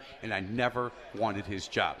Wallersheim, and I never wanted his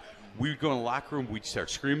job. We'd go in the locker room, we'd start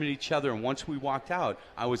screaming at each other, and once we walked out,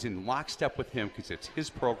 I was in lockstep with him because it's his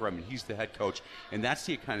program and he's the head coach, and that's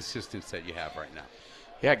the kind of assistance that you have right now.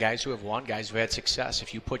 Yeah, guys who have won, guys who have had success.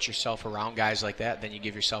 If you put yourself around guys like that, then you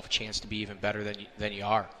give yourself a chance to be even better than you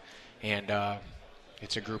are. And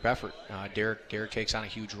it's a group effort. Derek takes on a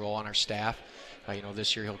huge role on our staff.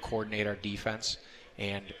 This year he'll coordinate our defense.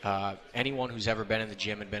 And anyone who's ever been in the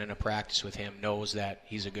gym and been in a practice with him knows that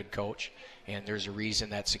he's a good coach. And there's a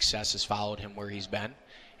reason that success has followed him where he's been.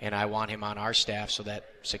 And I want him on our staff so that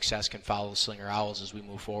success can follow the Slinger Owls as we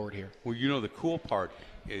move forward here. Well, the cool part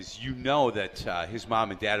is that his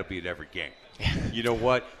mom and dad will be at every game. You know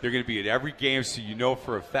what? They're going to be at every game, so you know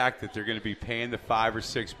for a fact that they're going to be paying the $5 or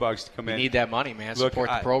 $6 to come in. You need that money, man. Support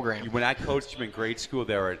the program. When I coached him in grade school,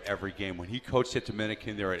 they were at every game. When he coached at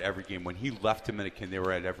Dominican, they were at every game. When he left Dominican, they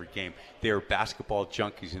were at every game. They were basketball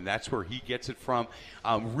junkies, and that's where he gets it from.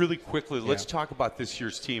 Really quickly, let's talk about this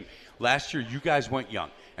year's team. Last year, you guys went young,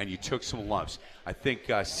 and you took some lumps. I think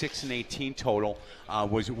 6-18 total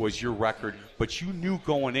was your record. But you knew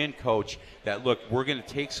going in, Coach, that, look, we're going to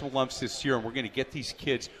take some lumps this year, and we're going to get these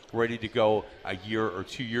kids ready to go a year or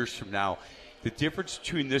 2 years from now. The difference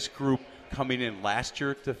between this group coming in last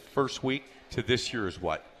year the first week to this year is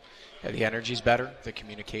what? Yeah, the energy's better. The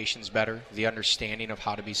communication's better. The understanding of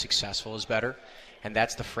how to be successful is better. And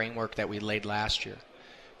that's the framework that we laid last year.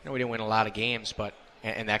 We didn't win a lot of games,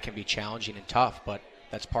 and that can be challenging and tough, but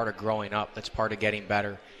that's part of growing up. That's part of getting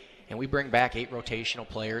better. And we bring back 8 rotational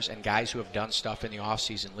players and guys who have done stuff in the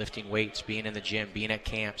offseason, lifting weights, being in the gym, being at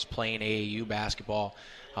camps, playing AAU basketball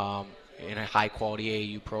in a high-quality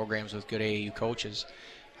AAU programs with good AAU coaches.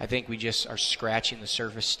 I think we just are scratching the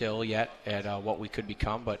surface still yet at what we could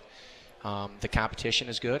become, but the competition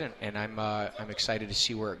is good, and I'm excited to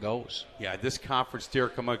see where it goes. Yeah, this conference,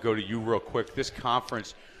 Derek, I'm going to go to you real quick. This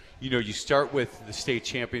conference, you start with the state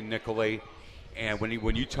champion, Nicolay. And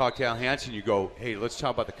when you talk to Al Hansen, you go, hey, let's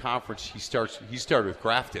talk about the conference. He started with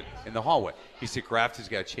Grafton in the hallway. He said Grafton's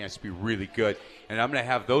got a chance to be really good. And I'm going to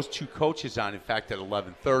have those two coaches on, in fact, at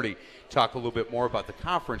 11:30, talk a little bit more about the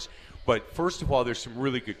conference. But first of all, there's some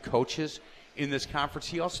really good coaches in this conference.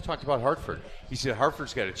 He also talked about Hartford. He said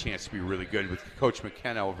Hartford's got a chance to be really good with Coach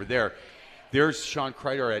McKenna over there. There's Sean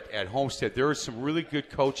Kreider at Homestead. There are some really good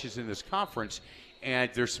coaches in this conference.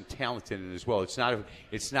 And there's some talent in it as well. It's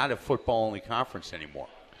not a football-only conference anymore.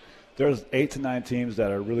 There's 8 to 9 teams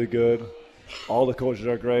that are really good. All the coaches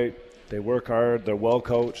are great. They work hard. They're well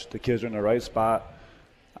coached. The kids are in the right spot.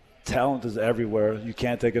 Talent is everywhere. You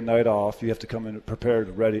can't take a night off. You have to come in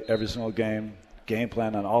prepared, ready every single game. Game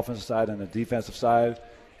plan on the offensive side and the defensive side.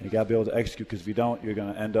 And you got to be able to execute, because if you don't, you're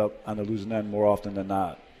going to end up on the losing end more often than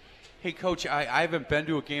not. Hey, Coach, I haven't been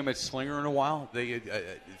to a game at Slinger in a while. The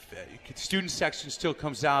student section still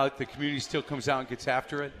comes out. The community still comes out and gets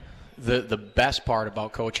after it. The best part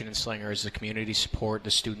about coaching in Slinger is the community support, the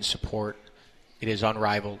student support. It is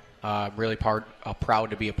unrivaled. Really proud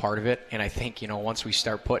to be a part of it. And I think, once we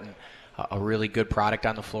start putting a really good product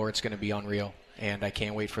on the floor, it's going to be unreal. And I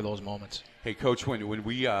can't wait for those moments. Hey, Coach, when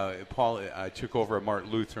we Paul took over at Martin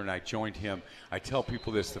Luther and I joined him, I tell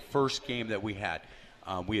people this: the first game that we had,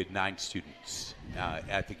 we had 9 students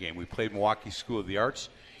at the game. We played Milwaukee School of the Arts,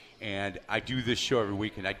 and I do this show every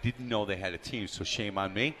week, and I didn't know they had a team, so shame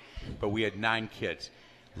on me. But we had 9 kids.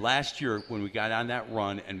 Last year, when we got on that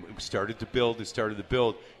run and started to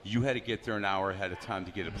build, you had to get there an hour ahead of time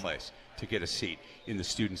to get a place, to get a seat in the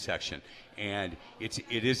student section. And it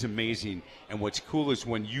is amazing. And what's cool is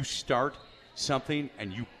when you start something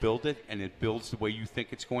and you build it and it builds the way you think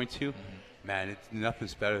it's going to, man,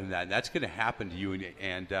 nothing's better than that. And that's going to happen to you.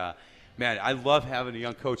 And man, I love having a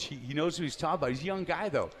young coach. He knows what he's talking about. He's a young guy,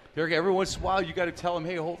 though. Every once in a while, you got to tell him,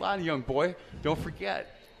 hey, hold on, young boy. Don't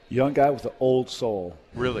forget. Young guy with an old soul.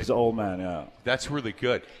 Really? He's an old man, yeah. That's really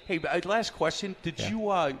good. Hey, last question. Did you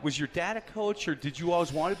was your dad a coach, or did you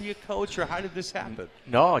always want to be a coach, or how did this happen?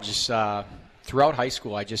 No, just throughout high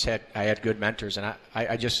school, I had good mentors, and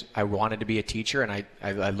I wanted to be a teacher, and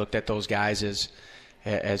I looked at those guys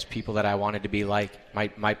as people that I wanted to be like.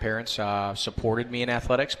 My parents supported me in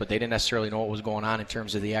athletics, but they didn't necessarily know what was going on in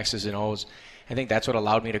terms of the X's and O's. I think that's what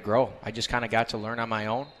allowed me to grow. I just kind of got to learn on my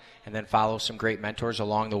own, and then follow some great mentors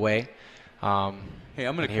along the way. Hey,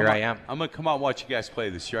 I'm gonna I am. I'm gonna come out and watch you guys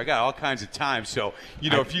play this year. I got all kinds of time, so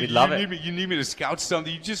if you need me to scout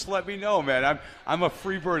something, you just let me know, man. I'm a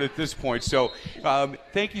free bird at this point. So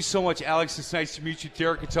thank you so much, Alex. It's nice to meet you,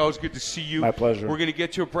 Derek. It's always good to see you. My pleasure. We're gonna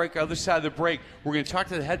get to a break. Other side of the break, we're gonna talk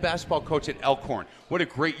to the head basketball coach at Elkhorn. What a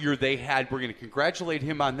great year they had. We're gonna congratulate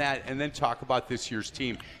him on that, and then talk about this year's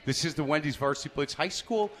team. This is the Wendy's Varsity Blitz High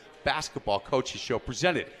School Basketball Coaches Show,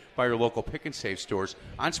 presented by your local Pick and Save stores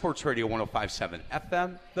on Sports Radio 105.7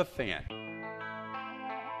 FM, The Fan.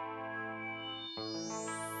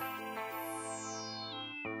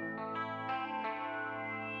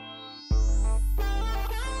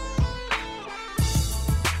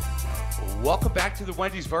 Welcome back to the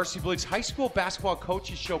Wendy's Varsity Blitz High School Basketball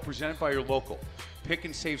Coaches Show, presented by your local Pick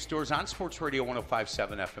and Save stores on Sports Radio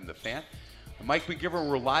 105.7 FM, The Fan. I'm Mike McGivern.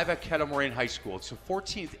 We're live at Kettle Moraine High School. It's the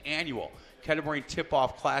 14th annual Kettle Moraine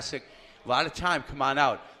Tip-Off Classic. A lot of time. Come on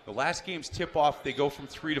out. The last game's tip-off, they go from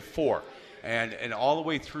 3 to 4. And all the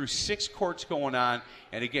way through 6 courts going on.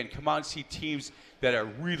 And, again, come out and see teams that are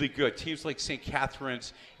really good. Teams like St.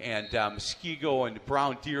 Catherine's and Muskego and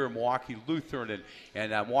Brown Deer and Milwaukee Lutheran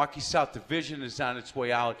and Milwaukee South Division is on its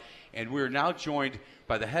way out. And we are now joined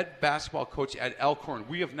by the head basketball coach at Elkhorn.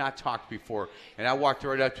 We have not talked before. And I walked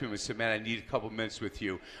right up to him and said, man, I need a couple minutes with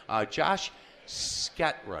you. Josh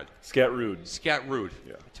Scatrud. Scatrud.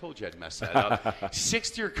 Yeah. I told you I'd mess that up.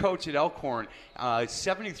 Sixth-year coach at Elkhorn.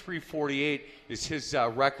 73-48 is his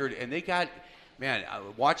record. And they got, man,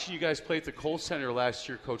 watching you guys play at the Kohl Center last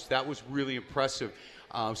year, Coach, that was really impressive.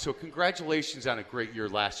 So congratulations on a great year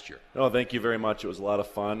last year. Oh, thank you very much. It was a lot of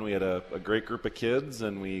fun. We had a great group of kids,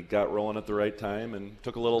 and we got rolling at the right time and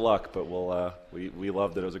took a little luck, but we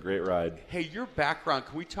loved it. It was a great ride. Hey, your background,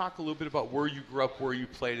 can we talk a little bit about where you grew up, where you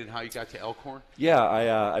played, and how you got to Elkhorn? Yeah,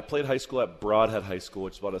 I played high school at Broadhead High School,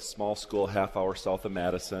 which is about a small school half hour south of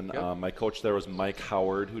Madison. Yep. My coach there was Mike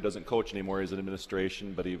Howard, who doesn't coach anymore. He's in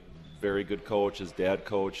administration, but very good coach. His dad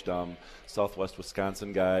coached, Southwest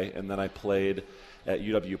Wisconsin guy. And then I played at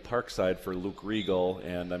UW Parkside for Luke Riegel,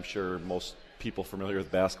 and I'm sure most people familiar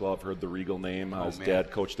with basketball have heard the Riegel name. His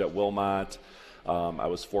dad coached at Wilmot. I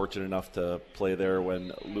was fortunate enough to play there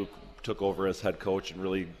when Luke took over as head coach and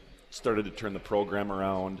really started to turn the program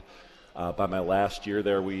around. By my last year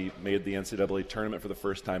there, we made the NCAA tournament for the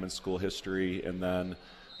first time in school history, and then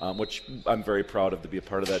which I'm very proud of to be a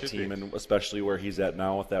part of that team, and especially where he's at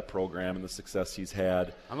now with that program and the success he's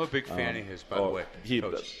had. I'm a big fan of his, by the way.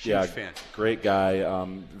 Coach. Yeah, huge fan. Great guy,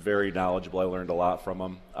 very knowledgeable. I learned a lot from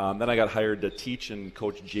him. Then I got hired to teach and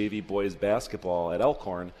coach JV boys basketball at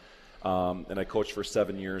Elkhorn, and I coached for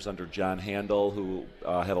 7 years under John Handel, who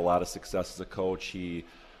had a lot of success as a coach. He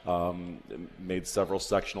made several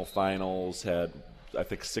sectional finals, had I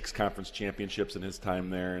think 6 conference championships in his time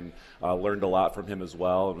there, and learned a lot from him as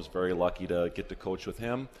well, and was very lucky to get to coach with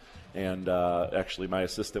him. And actually my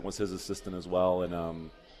assistant was his assistant as well, and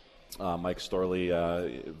Mike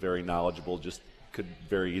Storley, very knowledgeable, just could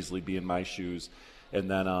very easily be in my shoes. And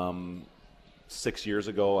then 6 years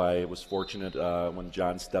ago I was fortunate when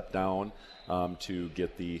John stepped down to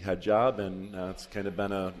get the head job, and it's kind of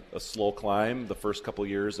been a slow climb. The first couple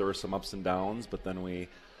years there were some ups and downs, but then we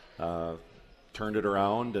turned it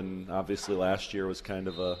around, and obviously last year was kind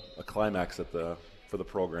of a climax for the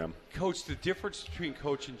program. Coach, the difference between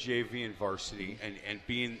coaching JV and varsity and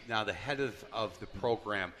being now the head of the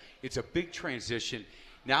program, it's a big transition.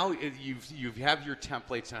 Now you have your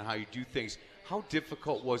templates on how you do things. How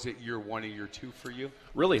difficult was it year 1 and year 2 for you?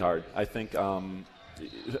 Really hard. I think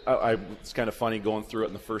it's kind of funny going through it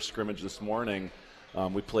in the first scrimmage this morning.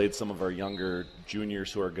 We played some of our younger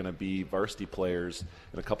juniors who are going to be varsity players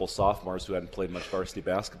and a couple sophomores who hadn't played much varsity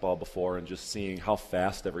basketball before, and just seeing how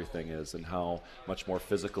fast everything is and how much more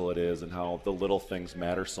physical it is and how the little things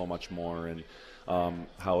matter so much more, and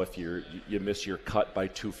how if you miss your cut by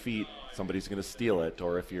 2 feet, somebody's going to steal it,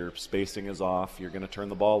 or if your spacing is off, you're going to turn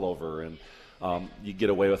the ball over. And you get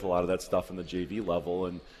away with a lot of that stuff in the JV level,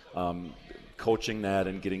 and coaching that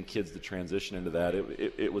and getting kids to transition into that,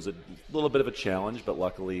 it was a little bit of a challenge, but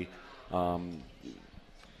luckily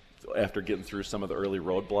after getting through some of the early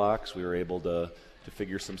roadblocks, we were able to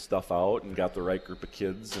figure some stuff out and got the right group of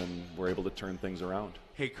kids, and were able to turn things around.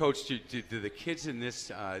 Hey, Coach, do the kids in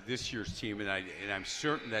this year's team, and I'm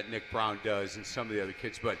certain that Nick Brown does, and some of the other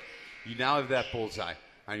kids, but you now have that bullseye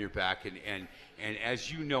on your back, and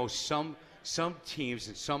as you know, some teams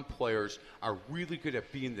and some players are really good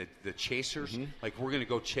at being the chasers. Like, we're going to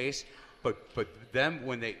go chase, but them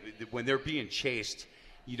when they're being chased,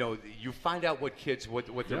 you find out what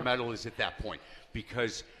their mettle is at that point,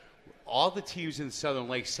 because all the teams in the Southern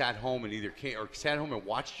Lakes sat home and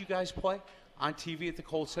watched you guys play on TV at the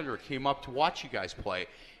Kohl Center, or came up to watch you guys play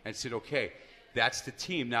and said, okay, that's the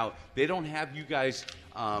team. Now, they don't have you guys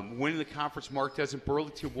winning the conference. Mark doesn't.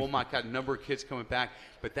 Burlington, Wilmot got a number of kids coming back,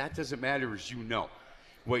 but that doesn't matter, as you know.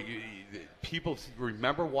 People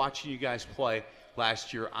remember watching you guys play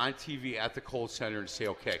last year on TV at the Kohl Center and say,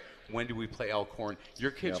 okay, when do we play Elkhorn?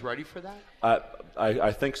 Your kids ready for that?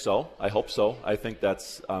 I think so. I hope so. I think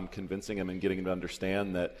that's convincing them and getting them to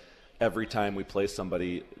understand that every time we play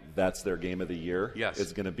somebody, that's their game of the year. Yes.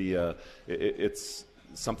 It's going to be it's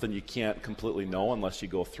something you can't completely know unless you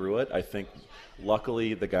go through it. I think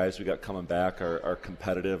luckily the guys we got coming back are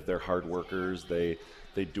competitive. They're hard workers. They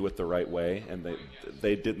do it the right way, and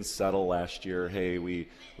they didn't settle last year. Hey, we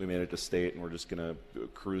made it to state and we're just going to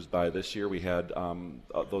cruise by. This year we had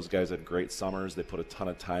those guys had great summers. They put a ton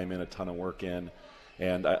of time in, a ton of work in,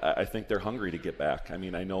 and I think they're hungry to get back. I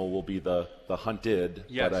mean, I know we'll be the hunted,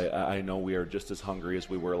 yes, but I know we are just as hungry as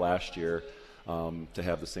we were last year to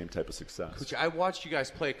have the same type of success. Coach, I watched you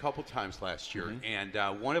guys play a couple times last year, and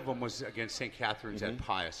one of them was against St. Catherine's at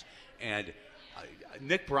Pius, and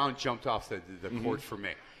Nick Brown jumped off the court for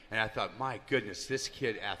me. And I thought, my goodness, this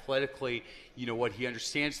kid athletically, you know what, he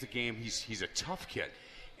understands the game. He's a tough kid.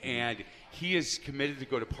 And he is committed to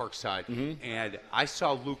go to Parkside. And I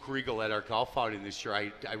saw Luke Riegel at our golf outing this year.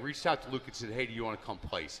 I reached out to Luke and said, hey, do you want to come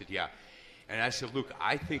play? He said, yeah. And I said, Luke,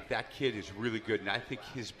 I think that kid is really good, and I think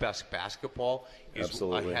his best basketball is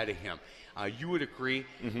ahead of him. You would agree?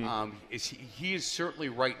 He is certainly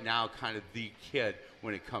right now kind of the kid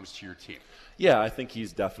when it comes to your team. Yeah, I think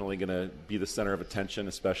he's definitely going to be the center of attention,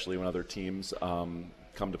 especially when other teams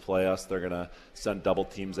come to play us. They're going to send double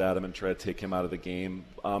teams at him and try to take him out of the game.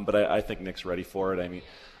 But I think Nick's ready for it. I mean,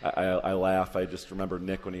 I laugh. I just remember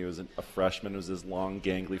Nick when he was a freshman. It was this long,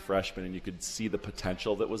 gangly freshman, and you could see the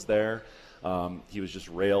potential that was there. He was just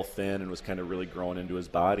rail thin and was kind of really growing into his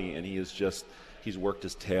body, and he's worked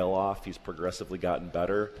his tail off. He's progressively gotten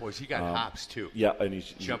better. Boys, he got hops too. Yeah, and he's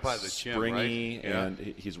jump out of the springy, gym, right? Yeah.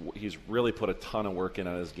 And he's really put a ton of work in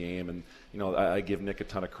on his game. And I give Nick a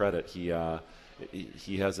ton of credit.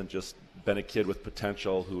 He hasn't just been a kid with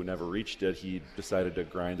potential who never reached it. He decided to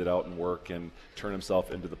grind it out and work and turn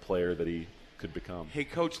himself into the player that he could become. Hey,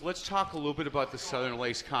 Coach, let's talk a little bit about the Southern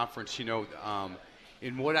Lakes Conference.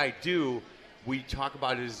 In what I do, we talk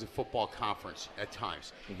about it as a football conference at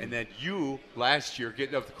times. And then you, last year,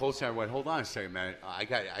 getting up the Kohl Center, went, hold on a second, man. I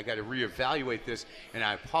got to reevaluate this, and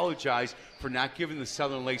I apologize for not giving the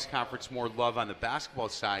Southern Lakes Conference more love on the basketball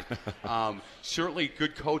side. Certainly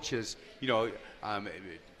good coaches,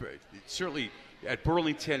 certainly at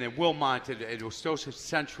Burlington and Wilmot and Westosha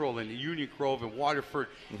Central and Union Grove and Waterford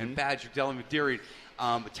and Badger, Delavan, Darien.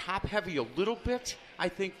 Top heavy a little bit, I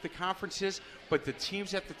think the conference is, but the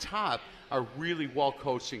teams at the top are really well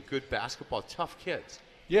coached and good basketball, tough kids.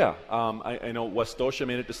 Yeah, I know Westosha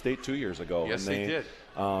made it to state 2 years ago. Yes, and they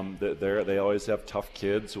did. They always have tough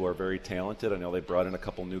kids who are very talented. I know they brought in a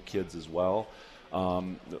couple new kids as well.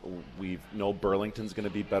 We know Burlington's going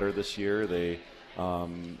to be better this year.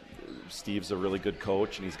 Steve's a really good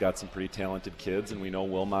coach, and he's got some pretty talented kids, and we know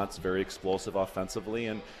Wilmot's very explosive offensively,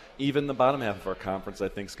 and even the bottom half of our conference I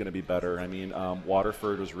think is going to be better. I mean,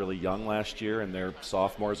 Waterford was really young last year, and their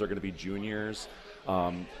sophomores are going to be juniors.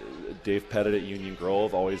 Dave Pettit at Union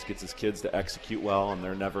Grove always gets his kids to execute well, and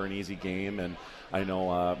they're never an easy game. And I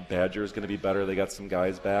know Badger is going to be better. They got some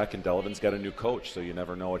guys back, and Delavan's got a new coach, so you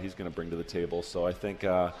never know what he's going to bring to the table. So I think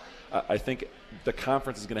I think the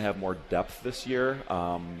conference is going to have more depth this year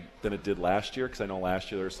than it did last year, because I know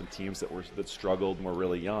last year there were some teams that struggled and were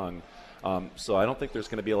really young. So I don't think there's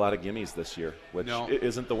going to be a lot of gimmies this year, which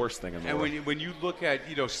isn't the worst thing in the world. And when you look at,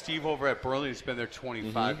 Steve over at Burlington has been there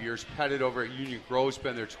 25 years. Pettit over at Union Grove's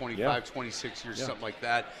been there 26 years, something like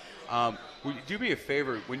that. Would you do me a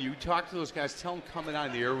favor? When you talk to those guys, tell them coming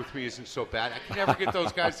on the air with me isn't so bad. I can never get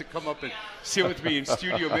those guys to come up and sit with me in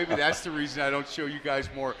studio. Maybe that's the reason I don't show you guys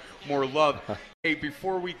more love. Hey,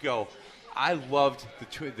 before we go, I loved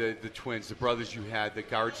the twins, the brothers you had, the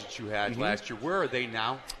guards that you had last year. Where are they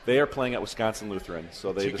now? They are playing at Wisconsin Lutheran.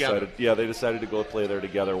 So they decided to go play there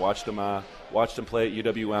together. Watched them play at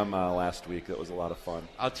UWM last week. That was a lot of fun.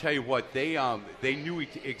 I'll tell you what, they knew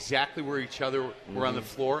exactly where each other were on the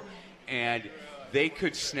floor, and they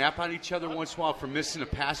could snap on each other once in a while for missing a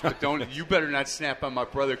pass, but you better not snap on my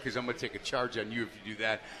brother, because I'm going to take a charge on you if you do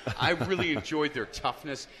that. I really enjoyed their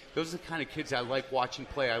toughness. Those are the kind of kids I like watching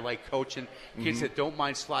play. I like coaching. Kids that don't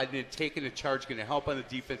mind sliding in, taking a charge, going to help on the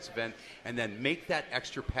defensive end, and then make that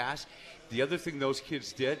extra pass. The other thing those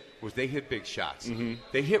kids did was they hit big shots.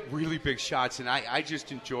 They hit really big shots, and I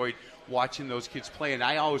just enjoyed watching those kids play. And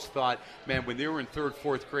I always thought, man, when they were in third,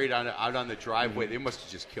 fourth grade out on the driveway, they must have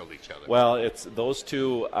just killed each other. Well, it's those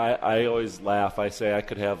two. I always laugh. I say I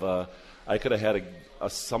could have had a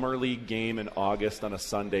summer league game in August on a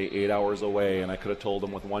Sunday 8 hours away, and I could have told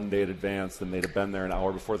them with 1 day in advance, and they'd have been there an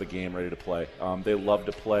hour before the game ready to play. They love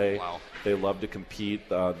to play. Wow. They love to compete.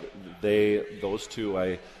 Those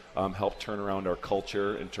two helped turn around our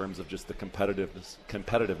culture in terms of just the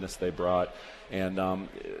competitiveness they brought. And,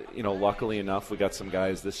 luckily enough, we got some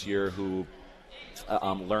guys this year who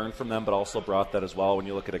learned from them, but also brought that as well. When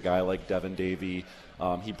you look at a guy like Devin Davey,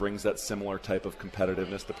 he brings that similar type of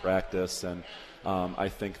competitiveness to practice. And I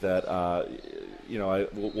think that,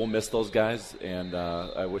 we'll miss those guys, and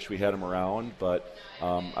I wish we had them around. But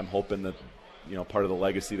I'm hoping that, part of the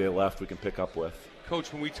legacy they left we can pick up with.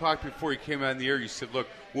 Coach, when we talked before you came on the air, you said, look,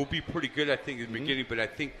 we'll be pretty good, I think, in the beginning, but I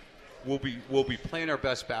think we'll be playing our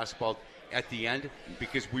best basketball at the end,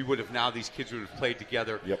 because these kids would have played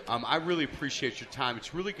together. Yep. I really appreciate your time.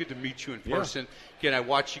 It's really good to meet you in person. Again, I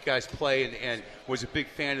watched you guys play and was a big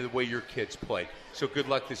fan of the way your kids played. So good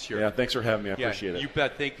luck this year. Yeah, thanks for having me. I appreciate it. You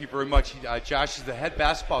bet. Thank you very much. Josh is the head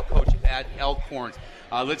basketball coach at Elkhorn.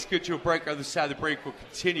 Let's get to a break. On the other side of the break, we'll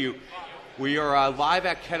continue. We are live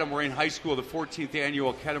at Kettle Moraine High School, the 14th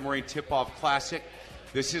annual Kettle Moraine Tip-Off Classic.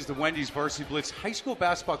 This is the Wendy's Varsity Blitz High School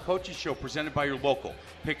Basketball Coaches Show, presented by your local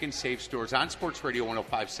Pick and Save stores on Sports Radio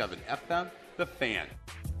 105.7 FM, The Fan.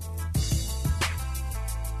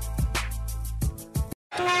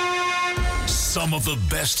 Some of the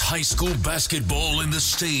best high school basketball in the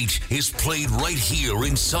state is played right here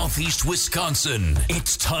in Southeast Wisconsin.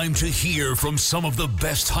 It's time to hear from some of the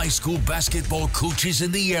best high school basketball coaches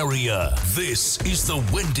in the area. This is the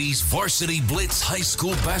Wendy's Varsity Blitz High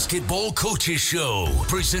School Basketball Coaches Show,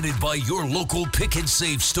 presented by your local Pick and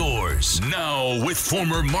Save stores. Now with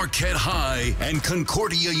former Marquette High and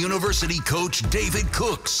Concordia University coach David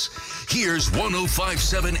Cooks. Here's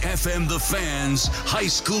 105.7 FM The Fan's High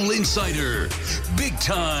School Insider, big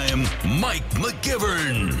time Mike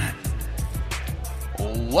McGivern.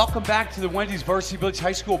 Welcome back to the Wendy's Varsity Blitz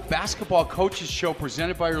High School Basketball Coaches Show,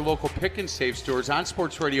 presented by your local Pick and Save stores on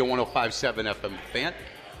Sports Radio 105.7 FM The Fan.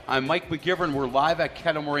 I'm Mike McGivern. We're live at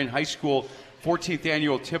Kettle Moraine High School 14th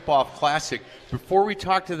Annual Tip-Off Classic. Before we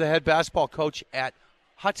talk to the head basketball coach at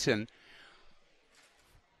Hudson,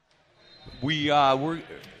 we're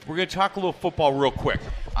going to talk a little football real quick.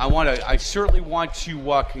 I certainly want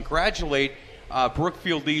to congratulate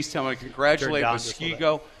Brookfield East. I want to congratulate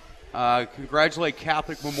Muskego, congratulate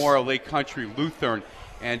Catholic Memorial, Lake Country, Lutheran,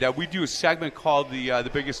 and we do a segment called the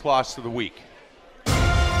Biggest Loss of the Week.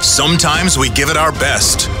 Sometimes we give it our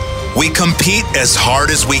best. We compete as hard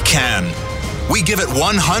as we can. We give it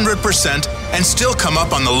 100% and still come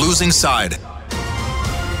up on the losing side.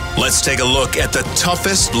 Let's take a look at the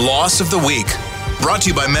toughest loss of the week. Brought to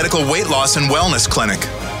you by Medical Weight Loss and Wellness Clinic.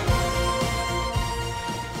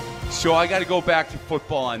 So I got to go back to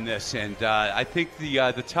football on this, and I think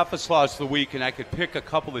the toughest loss of the week, and I could pick a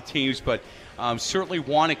couple of teams, but certainly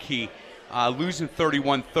Waunakee losing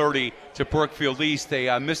 31-30 to Brookfield East.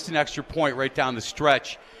 They missed an extra point right down the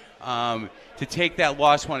stretch. To take that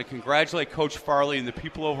loss, I want to congratulate Coach Farley and the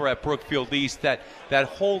people over at Brookfield East. That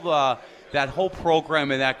whole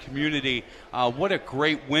program and that community, what a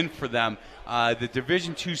great win for them. The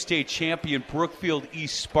Division II state champion Brookfield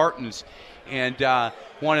East Spartans. And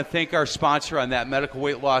want to thank our sponsor on that, Medical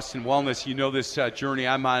Weight Loss and Wellness. You know this journey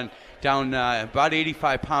I'm on, down about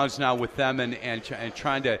 85 pounds now with them, and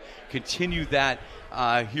trying to continue that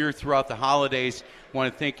here throughout the holidays.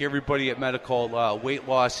 Want to thank everybody at Medical Weight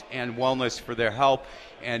Loss and Wellness for their help.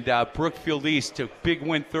 And Brookfield East, a big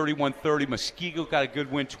win, 31-30. Muskego got a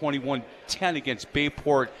good win, 21-10 against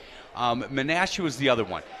Bayport. Menasha was the other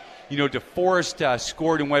one. You know, DeForest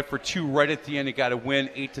scored and went for 2 right at the end and got a win,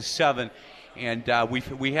 8-7. And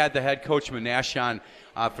we had the head coach Menasha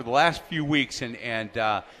on for the last few weeks, and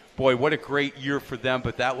boy, what a great year for them.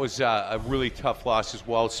 But that was a really tough loss as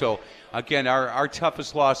well. So again, our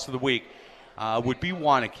toughest loss of the week would be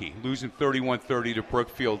Waunakee, losing 31-30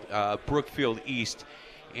 to Brookfield East.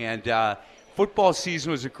 And football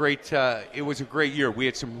season was a great year. We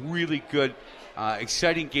had some really good,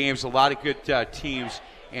 exciting games, a lot of good teams.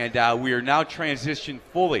 And we are now transitioned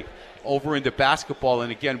fully over into basketball.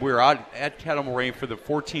 And again, we're out at Kettle Moraine for the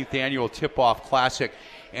 14th annual Tip-Off Classic.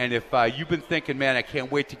 And if you've been thinking, man, I can't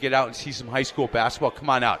wait to get out and see some high school basketball, come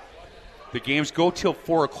on out. The games go till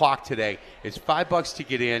 4 o'clock today. It's $5 to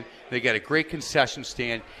get in. They got a great concession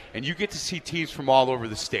stand. And you get to see teams from all over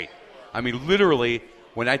the state. I mean, literally,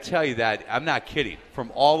 when I tell you that, I'm not kidding.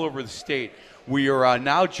 From all over the state. We are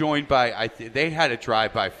now joined by, they had to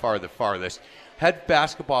drive by far the farthest, head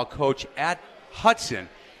basketball coach at Hudson.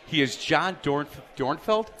 He is John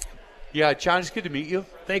Dornfeld. Yeah, John, it's good to meet you.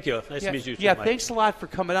 Thank you. Nice to meet you too, Yeah, Mike. Thanks a lot for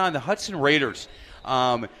coming on. The Hudson Raiders,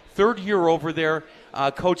 3rd year over there.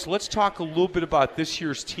 Coach, let's talk a little bit about this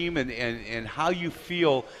year's team and how you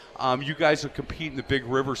feel you guys will compete in the Big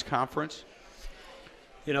Rivers Conference.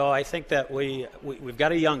 You know, I think that we've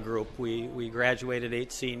got a young group. We graduated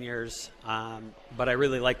 8 seniors, but I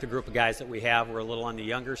really like the group of guys that we have. We're a little on the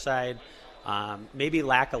younger side. Maybe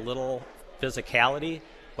lack a little physicality,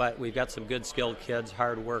 but we've got some good skilled kids,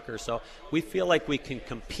 hard workers. So we feel like we can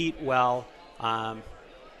compete well.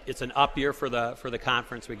 It's an up year for the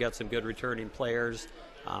conference. We got some good returning players.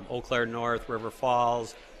 Eau Claire North, River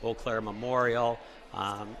Falls, Eau Claire Memorial.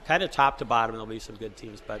 Kind of top to bottom, there'll be some good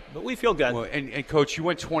teams, but we feel good. Well, and Coach, you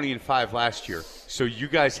went 20-5 last year, so you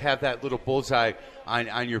guys have that little bullseye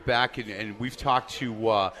on your back. And we've talked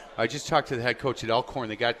to I just talked to the head coach at Elkhorn.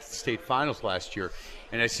 They got to the state finals last year,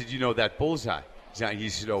 and I said, you know, that bullseye. He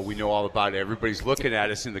said, oh, we know all about it. Everybody's looking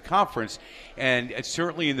at us in the conference, and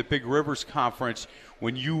certainly in the Big Rivers Conference,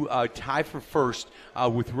 when you tie for first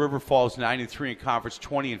with River Falls 9-3 in conference,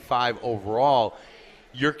 20-5 overall.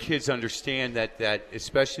 Your kids understand that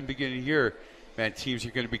especially in the beginning of the year, man, teams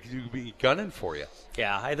are going to be gunning for you.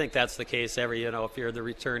 Yeah, I think that's the case. If you're the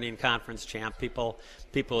returning conference champ, people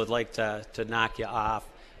would like to knock you off.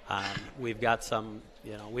 We've got some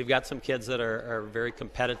kids that are very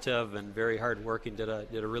competitive and very hardworking. Did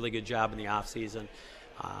a really good job in the off season.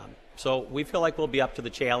 So we feel like we'll be up to the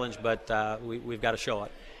challenge, but we've got to show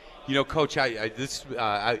it. You know, Coach,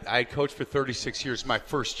 I coached for 36 years. My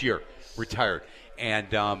first year, retired.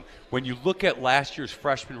 And when you look at last year's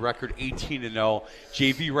freshman record, 18-0,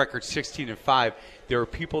 JV record 16-5, there are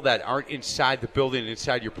people that aren't inside the building,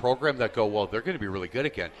 inside your program, that go, well, they're going to be really good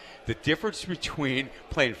again. The difference between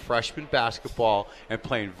playing freshman basketball and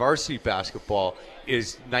playing varsity basketball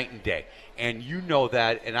is night and day. And you know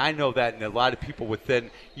that, and I know that, and a lot of people within,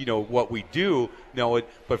 what we do know it.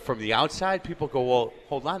 But from the outside, people go, well,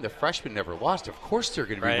 hold on, the freshmen never lost. Of course they're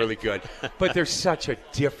going to be really good. But there's such a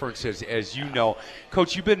difference, as you know.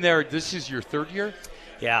 Coach, you've been there. This is your 3rd year?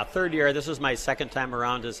 Yeah, 3rd year. This is my 2nd time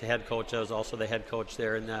around as head coach. I was also the head coach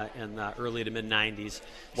there in the early to mid-'90s.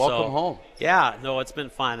 Welcome home. Yeah, no, it's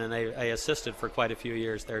been fun, and I assisted for quite a few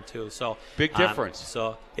years there too. So big difference.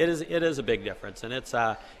 So it is a big difference, and it's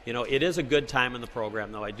it is a good time in the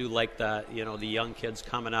program though. I do like the young kids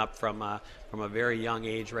coming up from a very young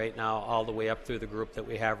age right now, all the way up through the group that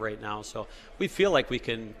we have right now. So we feel like we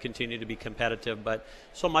can continue to be competitive, but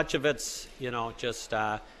so much of it's just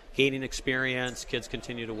gaining experience. Kids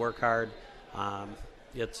continue to work hard.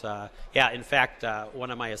 In fact,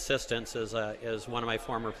 one of my assistants is one of my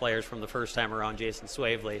former players from the first time around, Jason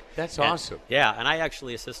Swavely. That's awesome. Yeah, and I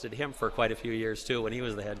actually assisted him for quite a few years too when he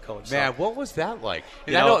was the head coach. Man, what was that like?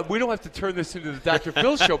 And we don't have to turn this into the Dr.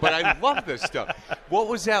 Phil show, but I love this stuff. What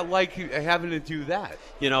was that like having to do that?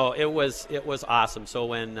 It was awesome. So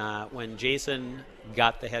when Jason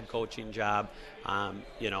got the head coaching job,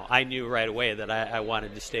 I knew right away that I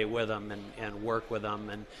wanted to stay with him and work with him,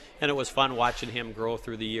 and it was fun watching him grow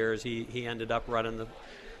through the years. He ended up running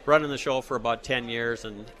the show for about 10 years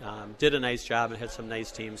and did a nice job and had some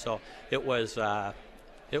nice teams. So it was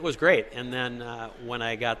great. And then when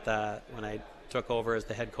I took over as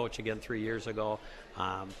the head coach again 3 years ago,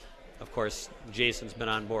 of course Jason's been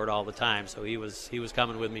on board all the time, so he was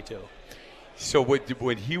coming with me too. So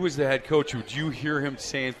when he was the head coach, would you hear him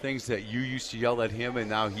saying things that you used to yell at him, and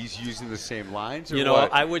now he's using the same lines? Or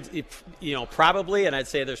what? I would, probably, and I'd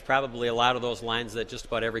say there's probably a lot of those lines that just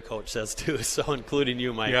about every coach says too. So including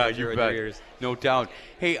you, Mike. Yeah, you bet. No doubt.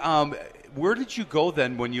 Hey, where did you go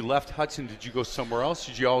then when you left Hudson? Did you go somewhere else?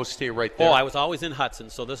 Did you always stay right there? Oh, I was always in Hudson.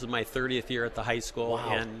 So this is my 30th year at the high school.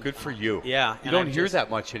 Wow, and good for you. Yeah, you don't hear that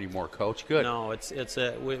much anymore, Coach. Good. No,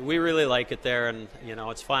 we really like it there, and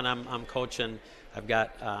it's fun. I'm coaching. I've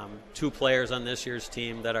got 2 players on this year's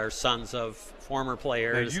team that are sons of former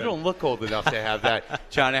players. Now, you don't look old enough to have that,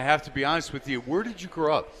 John. I have to be honest with you. Where did you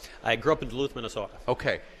grow up? I grew up in Duluth, Minnesota.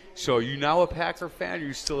 Okay. So are you now a Packer fan, or are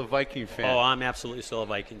you still a Viking fan? Oh, I'm absolutely still a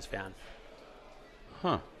Vikings fan.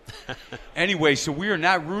 Huh. Anyway, so we are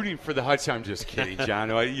not rooting for the Hudson. I'm just kidding, John.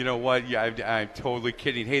 You know what? Yeah, I'm totally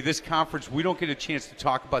kidding. Hey, this conference, we don't get a chance to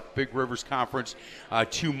talk about the Big Rivers Conference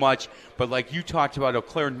too much. But like you talked about, Eau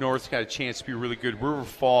Claire North's got a chance to be really good. River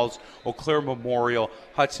Falls, Eau Claire Memorial,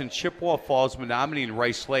 Hudson, Chippewa Falls, Menominee, and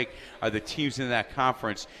Rice Lake are the teams in that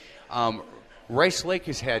conference. Rice Lake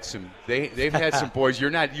has had some. They've had some boys. You're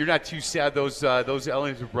not too sad. Those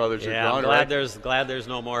Ellington brothers are gone. I'm right? glad there's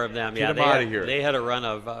no more of them. Get them out of here. They had a run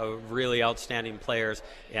of really outstanding players,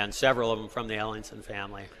 and several of them from the Ellington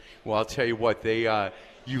family. Well, I'll tell you what,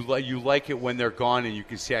 you like it when they're gone, and you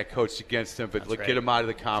can say I coached against them, but get them out of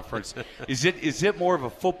the conference. Is it more of a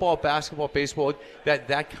football, basketball, baseball?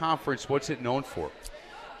 That conference, what's it known for?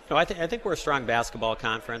 No, I think we're a strong basketball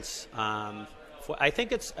conference. I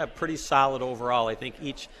think it's a pretty solid overall. I think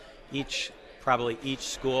each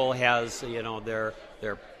school has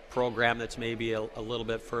their program that's maybe a little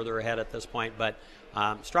bit further ahead at this point, but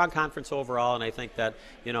strong conference overall. And I think that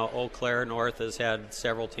Eau Claire North has had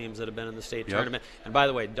several teams that have been in the state tournament. And by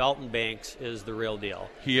the way, Dalton Banks is the real deal.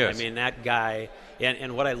 He is. I mean, that guy.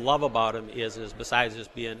 And what I love about him is besides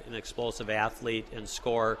just being an explosive athlete and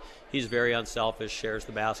scorer, he's very unselfish, shares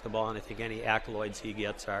the basketball, and I think any accolades he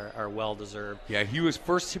gets are well-deserved. Yeah, he was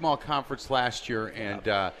first team all-conference last year and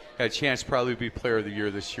had a chance to probably be player of the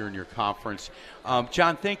year this year in your conference.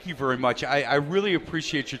 John, thank you very much. I really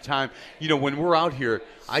appreciate your time. When we're out here,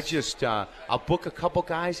 I'll book a couple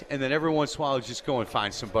guys, and then every once in a while I'll just go and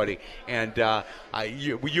find somebody. And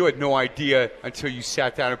you had no idea until you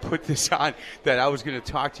sat down and put this on that I was going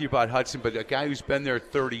to talk to you about Hudson, but a guy who's been there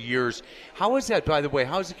 30 years. How is that, by the way?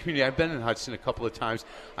 How is the community? I've been in Hudson a couple of times.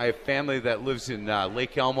 I have family that lives in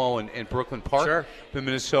Lake Elmo and Brooklyn Park in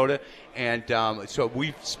Minnesota. And so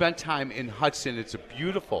we've spent time in Hudson. It's a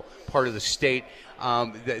beautiful part of the state.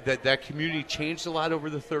 That community changed a lot over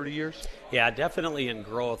the 30 years? Yeah, definitely in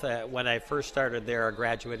growth. When I first started there, our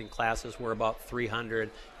graduating classes were about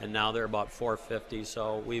 300, and now they're about 450.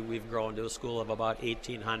 So we've grown to a school of about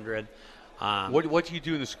 1,800. What do you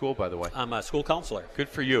do in the school, by the way? I'm a school counselor. Good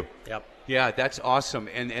for you. Yep. Yeah, that's awesome.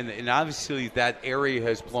 And obviously that area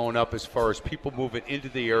has blown up as far as people moving into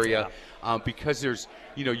the area because there's,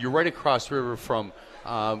 you're right across the river from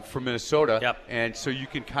Minnesota, and so you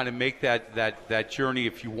can kind of make that journey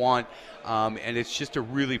if you want. And it's just a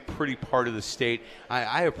really pretty part of the state.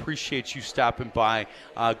 I appreciate you stopping by.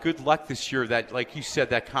 Good luck this year. That, like you said,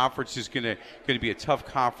 that conference is going to be a tough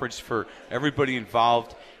conference for everybody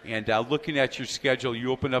involved. And looking at your schedule,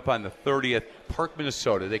 you open up on the 30th. Park,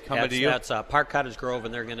 Minnesota. They come into you. That's Park Cottage Grove,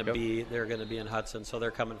 and they're going to be in Hudson. So they're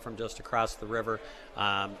coming from just across the river.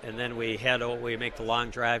 And then we make the long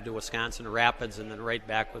drive to Wisconsin Rapids, and then right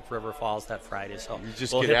back with River Falls that Friday. So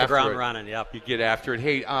we'll hit the ground running. Yep. You get after it.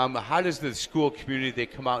 Hey, how does the school community, they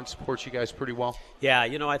come out and support you guys pretty well? Yeah,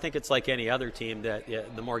 I think it's like any other team that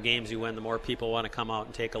the more games you win, the more people want to come out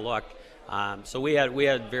and take a look. So we had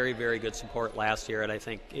very, very good support last year, and I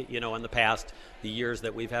think in the past, the years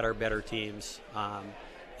that we've had our better teams,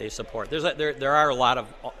 they support. There are a lot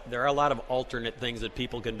of alternate things that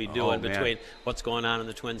people can be doing between what's going on in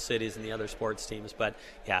the Twin Cities and the other sports teams. But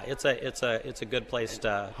yeah, it's a good place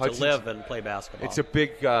to live and play basketball. It's a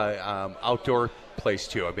big outdoor place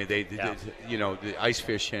too. I mean, the ice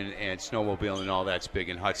fishing and snowmobiling and all that's big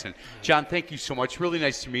in Hudson. John, thank you so much. Really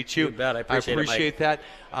nice to meet you. You bet. I appreciate that.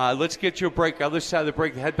 Let's get you a break. Other side of the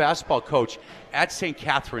break, the head basketball coach at St.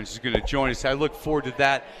 Catherine's is going to join us. I look forward to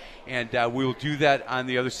that. And we will do that on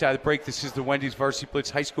the other side of the break. This is the Wendy's Varsity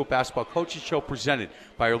Blitz High School Basketball Coaches Show presented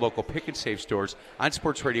by our local Pick and Save stores on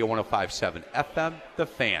Sports Radio 105.7 FM, The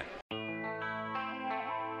Fan.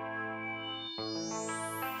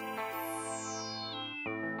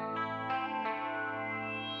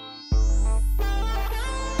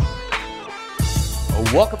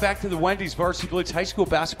 Welcome back to the Wendy's Varsity Blitz High School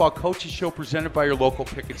Basketball Coaches Show, presented by your local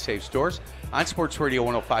Pick and Save stores on Sports Radio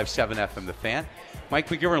 105.7 FM The Fan. Mike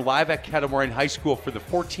McGivern live at Kettle Moraine High School for the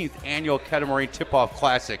 14th annual Kettle Moraine Tip-Off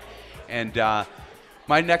Classic. And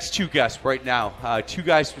my next two guests right now, two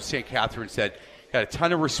guys from St. Catharines that got a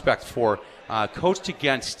ton of respect for, coached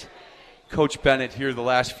against Coach Bennett here the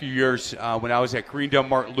last few years when I was at Greendale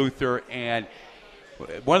Martin Luther, and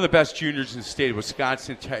one of the best juniors in the state of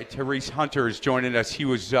Wisconsin, Tyrese Hunter, is joining us. He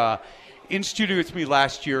was in studio with me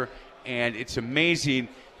last year, and it's amazing.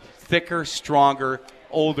 Thicker, stronger,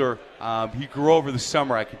 older. He grew over the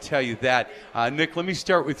summer, I can tell you that. Nick, let me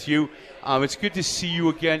start with you. It's good to see you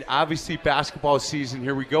again. Obviously, basketball season,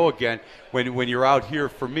 here we go again. When you're out here,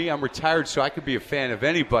 for me, I'm retired, so I could be a fan of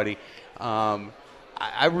anybody.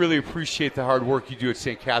 I really appreciate the hard work you do at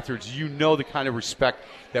St. Catharines. You know the kind of respect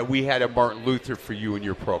that we had at Martin Luther for you and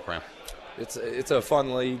your program. It's a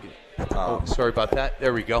fun league. Sorry about that.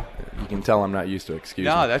 There we go. You can tell I'm not used to it. Excuse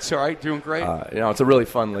me. No, that's all right. Doing great. It's a really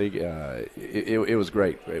fun league. It was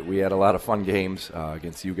great. We had a lot of fun games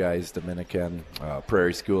against you guys, Dominican,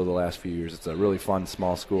 Prairie School the last few years. It's a really fun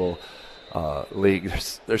small school league.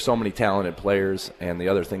 There's so many talented players, and the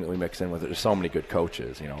other thing that we mix in with it, there's so many good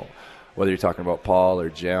coaches. Whether you're talking about Paul or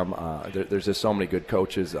Jim, there's just so many good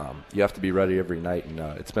coaches. You have to be ready every night, and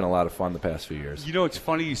it's been a lot of fun the past few years. It's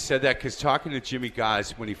funny you said that, because talking to Jimmy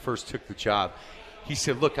Guys when he first took the job, he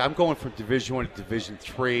said, look, I'm going from Division I to Division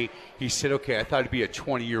III. He said, okay, I thought it'd be a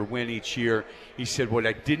 20-year win each year. He said, what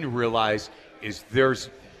I didn't realize is there's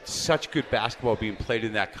such good basketball being played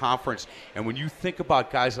in that conference. And when you think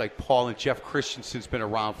about guys like Paul and Jeff Christensen's been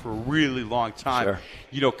around for a really long time.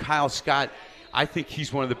 Sure. Kyle Scott, I think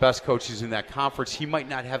he's one of the best coaches in that conference. He might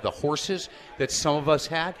not have the horses that some of us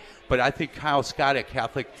had, but I think Kyle Scott at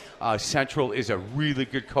Catholic Central is a really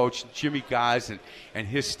good coach. Jimmy Guys and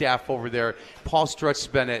his staff over there. Paul Strutt's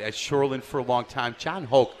been at Shoreland for a long time. John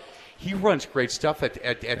Hoke, he runs great stuff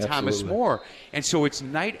at Thomas More. And so it's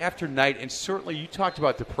night after night, and certainly you talked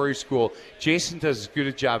about the Prairie School. Jason does as good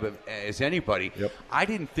a job as anybody. Yep. I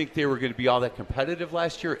didn't think they were going to be all that competitive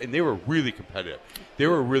last year, and they were really competitive. They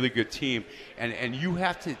were a really good team. And you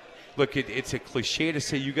have to – look, it's a cliche to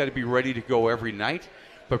say you got to be ready to go every night,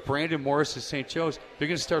 but Brandon Morris at St. Joe's, they're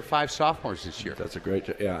going to start 5 sophomores this year. That's a great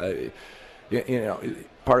 –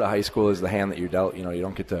 part of high school is the hand that you're dealt. You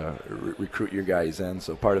don't get to recruit your guys in,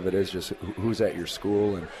 so part of it is just who's at your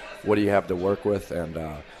school and what do you have to work with. And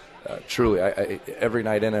truly, every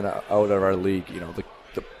night in and out of our league,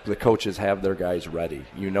 the coaches have their guys ready.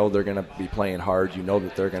 They're going to be playing hard.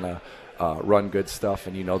 That they're going to run good stuff,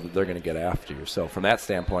 and that they're going to get after you. So from that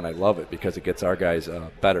standpoint, I love it because it gets our guys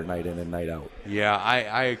better night in and night out. Yeah,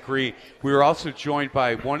 I agree. We were also joined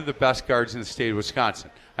by one of the best guards in the state of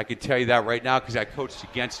Wisconsin. I can tell you that right now because I coached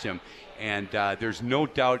against him, and there's no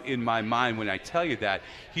doubt in my mind when I tell you that.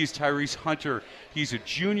 He's Tyrese Hunter. He's a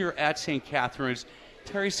junior at St. Catharines.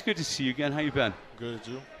 Tyrese, good to see you again. How you been? Good,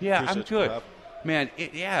 you? Yeah, I'm good. Man,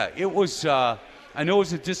 it was I know it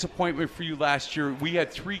was a disappointment for you last year. We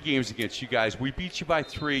had 3 games against you guys. We beat you by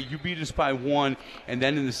 3. You beat us by 1. And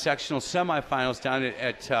then in the sectional semifinals down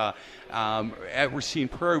at Racine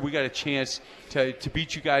Prairie, we got a chance to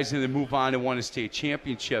beat you guys and then move on and win a state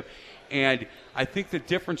championship. And I think the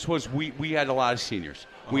difference was we had a lot of seniors.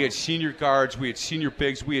 We had senior guards. We had senior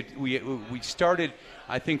bigs. We started,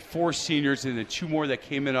 I think, 4 seniors and then 2 more that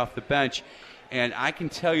came in off the bench. And I can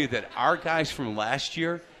tell you that our guys from last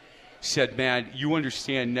year said, man, you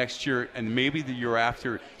understand next year and maybe the year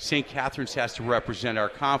after, St. Catharines has to represent our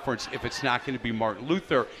conference if it's not going to be Martin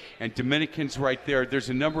Luther. And Dominican's right there. There's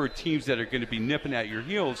a number of teams that are going to be nipping at your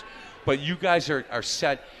heels. But you guys are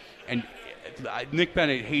set. And Nick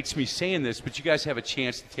Bennett hates me saying this, but you guys have a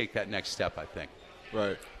chance to take that next step, I think.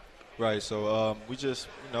 Right. So we just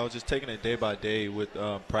taking it day by day with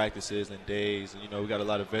practices and days. And, we got a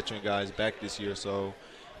lot of veteran guys back this year. So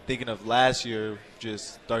thinking of last year,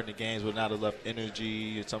 just starting the games with not enough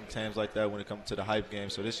energy and sometimes like that when it comes to the hype game.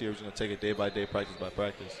 So this year we're going to take it day by day, practice by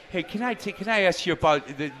practice. Hey, can I ask you about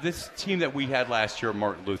this team that we had last year at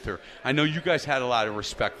Martin Luther? I know you guys had a lot of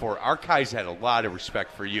respect for it. Our guys had a lot of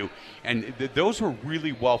respect for you. And those were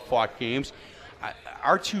really well-fought games.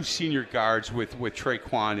 Our 2 senior guards with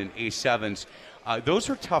Traquan and Ace Evans, those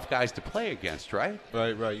are tough guys to play against, right?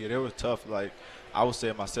 Right. Yeah, they were tough. Like, I would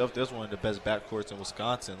say myself, that's one of the best backcourts in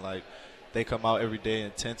Wisconsin. Like, they come out every day,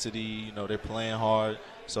 intensity, they're playing hard.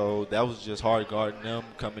 So that was just hard guarding them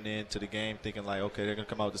coming into the game thinking like, okay, they're going to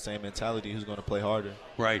come out with the same mentality. Who's going to play harder?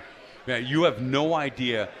 Right. Man, you have no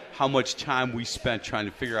idea how much time we spent trying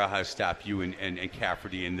to figure out how to stop you and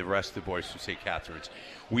Cafferty and the rest of the boys from St. Catherine's.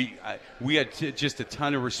 We had just a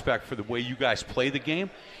ton of respect for the way you guys play the game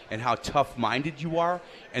and how tough-minded you are,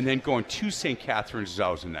 and then going to St. Catherine's is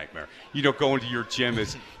always a nightmare. Going to your gym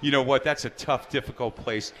is, that's a tough, difficult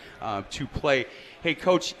place to play. Hey,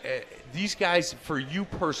 Coach, these guys, for you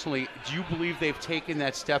personally, do you believe they've taken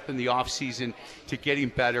that step in the offseason to getting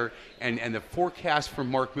better? And the forecast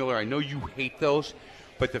from Mark Miller, I know you hate those,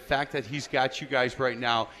 but the fact that he's got you guys right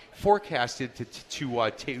now forecasted to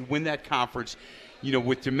win that conference,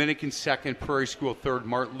 with Dominican second, Prairie School third,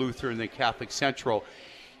 Martin Luther, and then Catholic Central.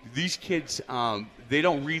 These kids, they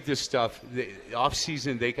don't read this stuff. The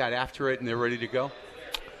off-season, they got after it, and they're ready to go?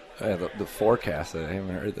 The forecast, I haven't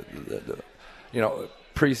heard.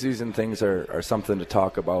 Preseason things are something to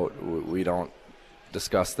talk about. We don't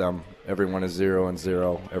discuss them. Everyone is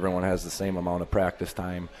 0-0. Everyone has the same amount of practice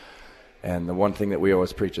time. And the one thing that we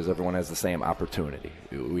always preach is everyone has the same opportunity.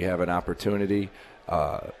 We have an opportunity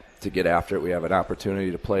to get after it. We have an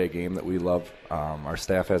opportunity to play a game that we love. Our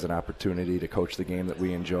staff has an opportunity to coach the game that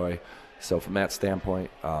we enjoy. So from that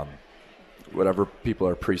standpoint, whatever people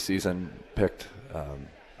are preseason picked,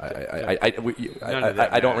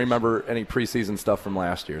 I don't remember any preseason stuff from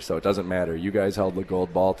last year, so it doesn't matter. You guys held the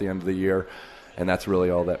gold ball at the end of the year, and that's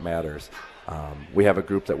really all that matters. We have a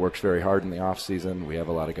group that works very hard in the off season. We have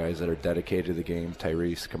a lot of guys that are dedicated to the game.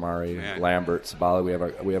 Tyrese, Kamari, Lambert,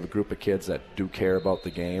 Sabali. We have a group of kids that do care about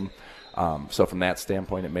the game. So from that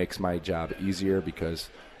standpoint, it makes my job easier because,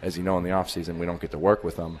 as you know, in the off season we don't get to work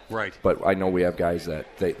with them. Right. But I know we have guys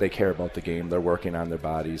that they care about the game. They're working on their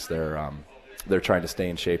bodies. They're trying to stay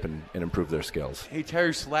in shape and improve their skills. Hey,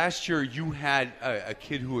 Tyrese, last year you had a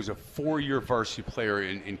kid who was a 4-year varsity player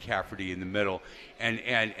in Cafferty in the middle,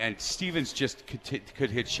 and Stevens just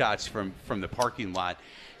could hit shots from the parking lot.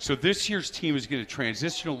 So this year's team is going to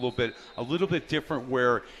transition a little bit different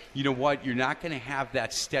where, you're not going to have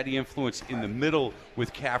that steady influence in the middle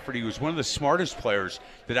with Cafferty, who's one of the smartest players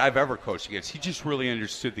that I've ever coached against. He just really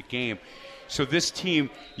understood the game. So this team,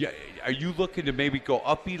 are you looking to maybe go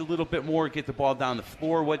upbeat a little bit more, get the ball down the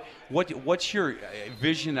floor? What's your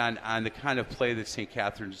vision on the kind of play that St.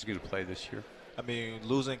 Catherine's is going to play this year? I mean,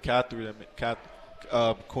 losing Quinn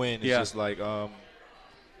is just like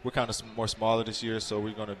we're kind of more smaller this year, so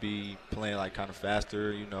we're going to be playing like kind of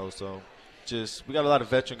faster, So just we got a lot of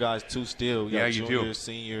veteran guys too. Still, we got juniors,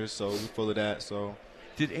 seniors, so we're full of that. So.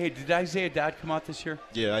 Did Isaiah Dodd come out this year?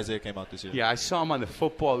 Yeah, Isaiah came out this year. Yeah, I saw him on the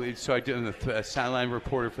football. So I did on the sideline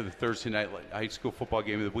reporter for the Thursday night high school football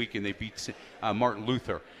game of the week, and they beat Martin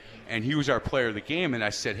Luther. And he was our player of the game. And I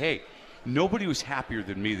said, hey, nobody was happier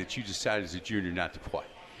than me that you decided as a junior not to play.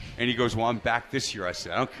 And he goes, well, I'm back this year. I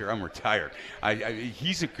said, I don't care. I'm retired.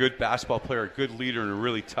 He's a good basketball player, a good leader, and a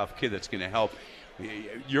really tough kid that's going to help.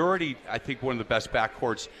 You're already, I think, one of the best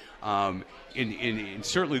backcourts in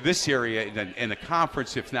certainly this area in the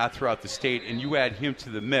conference, if not throughout the state. And you add him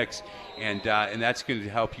to the mix, and that's going to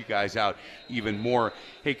help you guys out even more.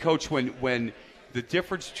 Hey, Coach, when the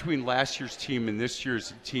difference between last year's team and this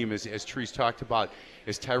year's team, as Tyrese talked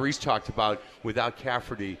about, without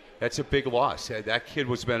Cafferty, that's a big loss. That kid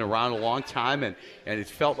has been around a long time, and it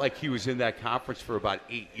felt like he was in that conference for about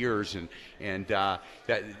 8 years, and that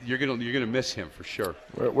you're gonna miss him for sure.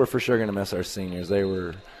 We're for sure gonna miss our seniors. They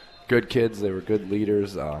were good kids. They were good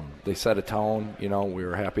leaders. They set a tone. We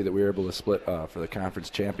were happy that we were able to split for the conference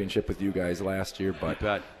championship with you guys last year. But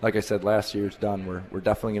like I said, last year's done. We're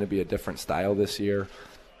definitely going to be a different style this year.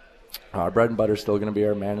 Our bread and butter is still going to be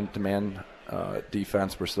our man-to-man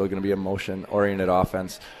defense. We're still going to be a motion-oriented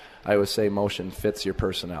offense. I would say motion fits your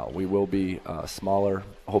personnel. We will be smaller,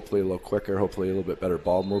 hopefully a little quicker, hopefully a little bit better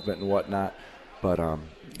ball movement and whatnot. But our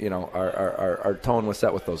tone was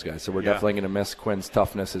set with those guys, so we're definitely going to miss Quinn's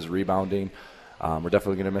toughness, his rebounding. We're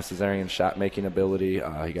definitely going to miss his Arian shot-making ability.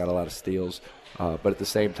 He got a lot of steals. But at the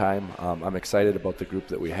same time, I'm excited about the group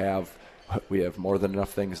that we have. We have more than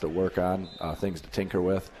enough things to work on, things to tinker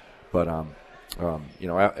with. But,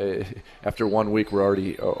 after 1 week, we're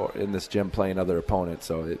already in this gym playing other opponents,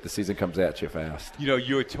 so the season comes at you fast.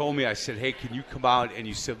 You had told me, I said, hey, can you come out? And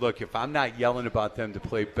you said, look, if I'm not yelling about them to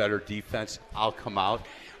play better defense, I'll come out.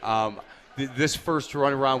 This first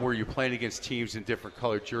run around where you're playing against teams in different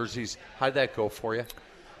colored jerseys, how did that go for you?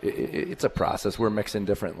 It's a process. We're mixing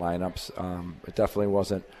different lineups. It definitely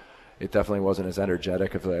wasn't as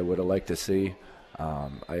energetic as I would have liked to see.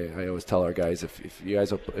 I always tell our guys,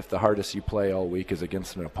 if the hardest you play all week is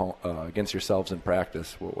against an opponent, against yourselves in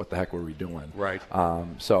practice, what the heck were we doing? Right.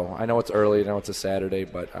 So I know it's early, I know it's a Saturday,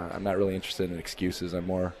 but I'm not really interested in excuses. I'm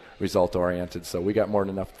more result oriented. So we got more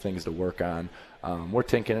than enough things to work on. We're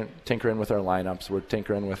tinkering with our lineups. We're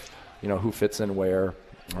tinkering with who fits in where.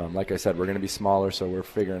 Like I said, we're going to be smaller, so we're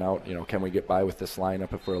figuring out can we get by with this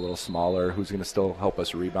lineup if we're a little smaller? Who's going to still help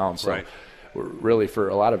us rebound? So. Right. We're really, for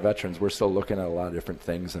a lot of veterans, we're still looking at a lot of different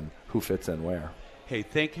things and who fits in where. Hey,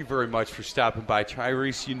 thank you very much for stopping by.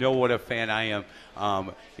 Tyrese, you know what a fan I am.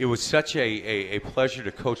 It was such a pleasure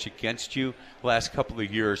to coach against you the last couple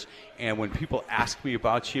of years. And when people ask me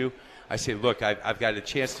about you, I say, look, I've got a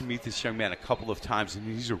chance to meet this young man a couple of times, and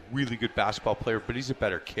he's a really good basketball player, but he's a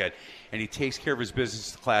better kid. And he takes care of his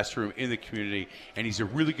business in the classroom, in the community, and he's a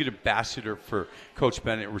really good ambassador for Coach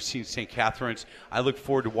Bennett at Racine St. Catherine's. I look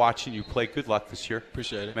forward to watching you play. Good luck this year.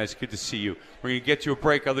 Appreciate it. Man, it's good to see you. We're going to get to a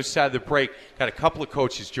break. Other side of the break, got a couple of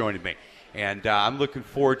coaches joining me. And I'm looking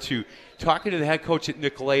forward to talking to the head coach at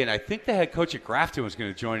Nicolet, and I think the head coach at Grafton was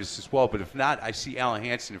going to join us as well. But if not, I see Alan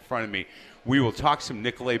Hansen in front of me. We will talk some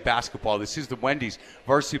Nicolet basketball. This is the Wendy's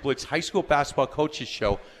Varsity Blitz High School Basketball Coaches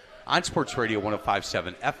Show on Sports Radio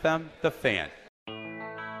 105.7 FM, The Fan.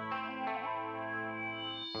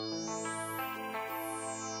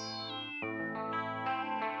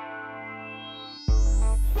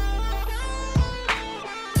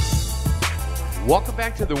 Welcome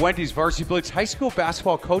back to the Wendy's Varsity Blitz High School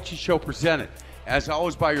Basketball Coaches Show, presented, as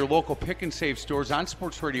always, by your local pick and save stores on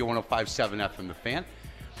Sports Radio 105.7 FM, The Fan.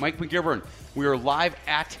 Mike McGivern, we are live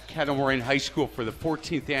at Kettle Moraine High School for the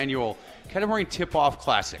 14th annual Kettle Moraine Tip-Off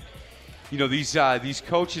Classic. These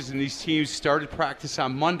coaches and these teams started practice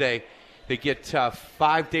on Monday. They get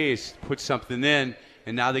 5 days to put something in,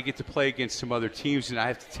 and now they get to play against some other teams. And I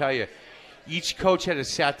have to tell you, each coach had to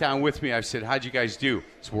sat down with me. I said, how'd you guys do?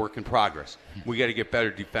 It's a work in progress. We got to get better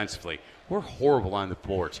defensively. We're horrible on the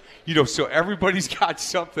boards. So everybody's got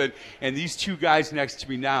something. And these two guys next to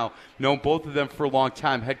me now, known both of them for a long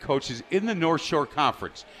time, head coaches in the North Shore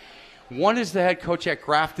Conference. One is the head coach at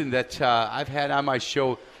Grafton that I've had on my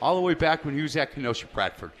show all the way back when he was at Kenosha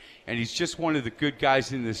Bradford. And he's just one of the good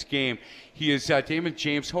guys in this game. He is Damon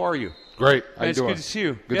James. How are you? Great. How you doing? It's good to see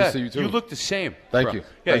you. Good to see you, too. You look the same. Thank you.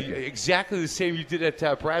 Yeah, Thank you. Exactly the same you did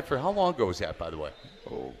at Bradford. How long ago was that, by the way?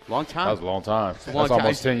 Oh, long time? That was a long time. It's a long That's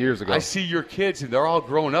almost 10 years ago. I see your kids, and they're all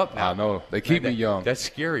grown up now. I know. They keep me young. That's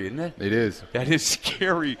scary, isn't it? It is. That is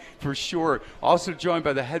scary for sure. Also joined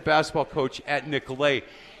by the head basketball coach at Nicolet.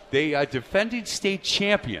 They are defending state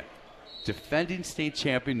champion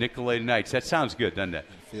Nicolet Knights. That sounds good, doesn't it?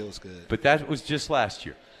 It feels good. But that was just last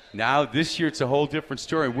year. Now, this year, it's a whole different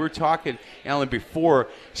story. We're talking, Alan, before.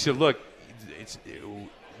 He said, look,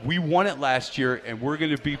 we won it last year, and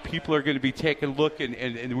people are going to be taking a look, and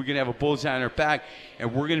we're going to have a bullseye on our back,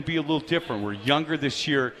 and we're going to be a little different. We're younger this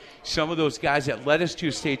year. Some of those guys that led us to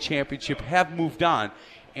a state championship have moved on,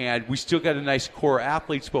 and we still got a nice core of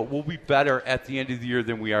athletes, but we'll be better at the end of the year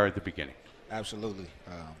than we are at the beginning. Absolutely.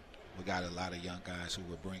 We got a lot of young guys who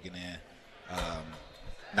we're bringing in,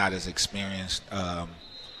 not as experienced,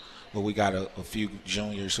 but we got a few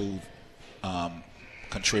juniors who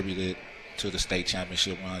contributed to the state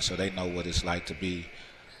championship run, so they know what it's like to be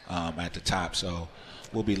at the top. So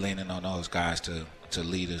we'll be leaning on those guys to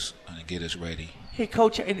lead us and get us ready. Hey,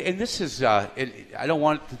 Coach, and this is I don't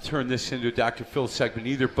want to turn this into a Dr. Phil segment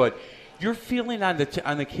either, but your feeling on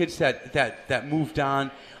the kids that moved on,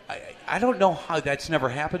 I don't know how that's never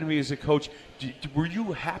happened to me as a coach. Were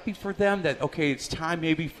you happy for them that, okay, it's time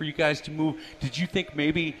maybe for you guys to move? Did you think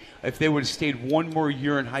maybe if they would have stayed one more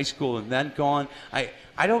year in high school and then gone?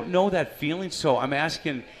 I don't know that feeling, so I'm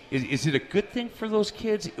asking, is it a good thing for those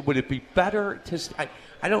kids? Would it be better to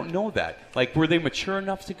I don't know that. Like, were they mature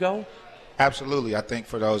enough to go? Absolutely. I think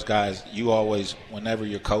for those guys, you always, whenever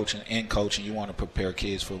you're coaching, you want to prepare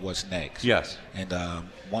kids for what's next. Yes. And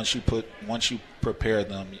once you prepare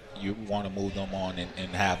them, you want to move them on and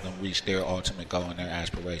have them reach their ultimate goal and their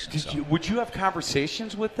aspirations. Would you have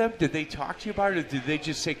conversations with them? Did they talk to you about it, or did they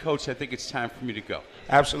just say, Coach, I think it's time for me to go?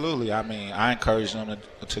 Absolutely. I mean, I encourage them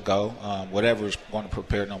to go. Whatever is going to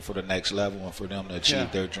prepare them for the next level and for them to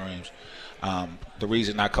achieve their dreams. The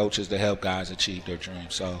reason I coach is to help guys achieve their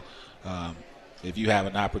dreams. So if you have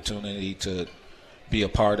an opportunity to be a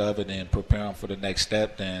part of it and prepare them for the next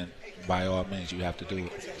step, then by all means, you have to do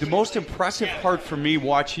it. The most impressive part for me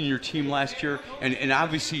watching your team last year, and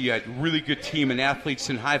obviously you had a really good team and athletes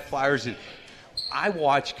and high flyers, and I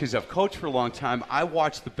watch, because I've coached for a long time, I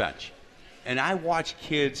watch the bench. And I watch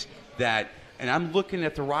kids that, and I'm looking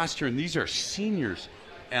at the roster, and these are seniors,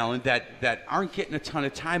 Alan, that aren't getting a ton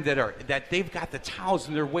of time, that they've got the towels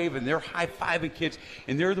and they're waving, they're high-fiving kids,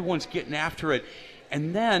 and they're the ones getting after it.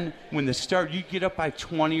 And then when you get up by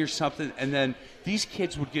 20 or something, and then these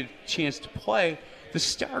kids would get a chance to play. The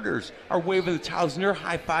starters are waving the towels, and they're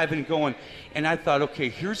high-fiving and going. And I thought, okay,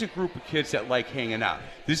 here's a group of kids that like hanging out.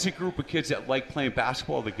 This is a group of kids that like playing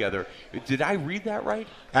basketball together. Did I read that right?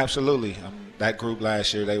 Absolutely. That group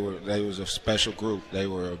last year, they was a special group. They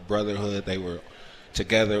were a brotherhood. They were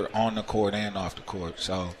together on the court and off the court.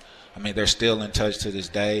 So, I mean, they're still in touch to this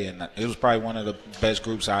day, and it was probably one of the best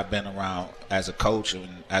groups I've been around as a coach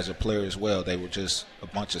and as a player as well. They were just a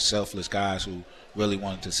bunch of selfless guys who really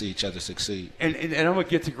wanted to see each other succeed. And I'm going to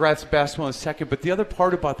get to Grafton basketball in a second, but the other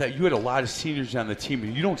part about that, you had a lot of seniors on the team,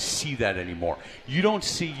 and you don't see that anymore. You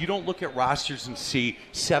don't look at rosters and see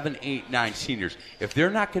 7, 8, 9 seniors. If they're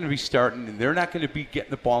not going to be starting and they're not going to be getting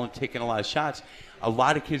the ball and taking a lot of shots, a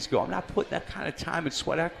lot of kids go, I'm not putting that kind of time and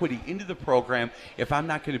sweat equity into the program if I'm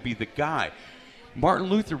not going to be the guy. Martin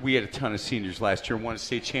Luther, we had a ton of seniors last year and won a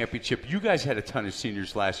state championship. You guys had a ton of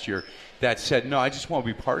seniors last year that said, no, I just want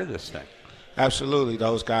to be part of this thing. Absolutely.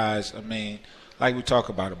 Those guys, I mean, like we talk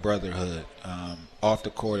about a brotherhood, off the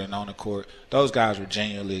court and on the court, those guys were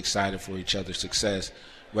genuinely excited for each other's success,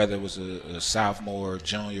 whether it was a sophomore,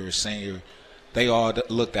 junior, or senior. They all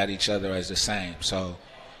looked at each other as the same. So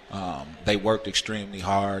they worked extremely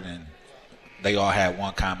hard, and they all had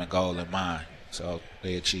one common goal in mind. So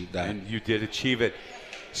they achieved that. And you did achieve it.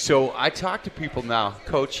 So I talk to people now,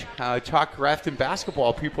 Coach. I talk Grafton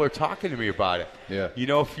basketball. People are talking to me about it. Yeah. You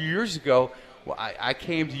know, a few years ago, I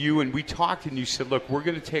came to you and we talked, and you said, look, we're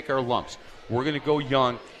going to take our lumps. We're going to go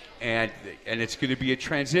young, and it's going to be a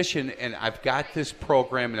transition, and I've got this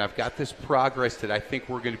program and I've got this progress that I think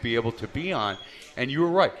we're going to be able to be on. And you were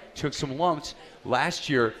right. Took some lumps. Last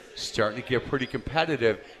year, starting to get pretty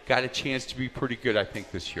competitive. Got a chance to be pretty good, I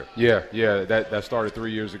think, this year. Yeah. That started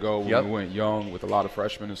 3 years ago when we went young with a lot of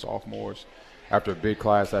freshmen and sophomores after a big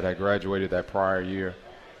class that had graduated that prior year.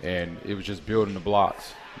 And it was just building the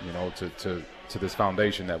blocks, you know, to this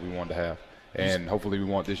foundation that we wanted to have. And hopefully we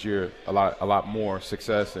want this year a lot more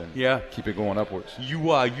success and keep it going upwards. You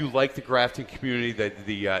like the Grafton community,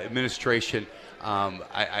 the administration.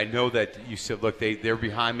 I know that you said, look, they're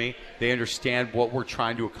behind me. They understand what we're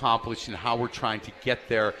trying to accomplish and how we're trying to get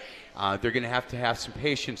there. They're going to have some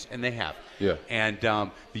patience, and they have. Yeah. And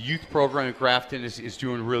the youth program at Grafton is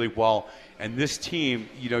doing really well. And this team,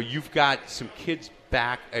 you know, you've got some kids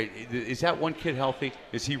back. Is that one kid healthy?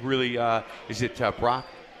 Is he really is it Brock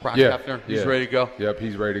Hefner? He's ready to go? Yep,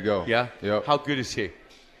 he's ready to go. Yeah? Yep. How good is he?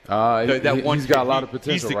 He's got a lot of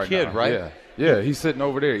potential. He's the right kid, now. right? Yeah, he's sitting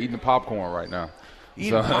over there eating the popcorn right now.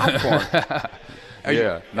 Eating popcorn?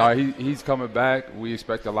 He's coming back. We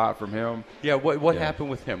expect a lot from him. Yeah, what happened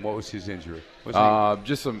with him? What was his injury?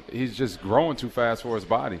 He's just growing too fast for his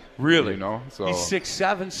body. Really? You know? So he's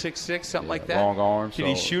 6'7", 6'6", something like that. Long arms. Can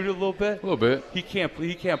he shoot a little bit? A little bit. He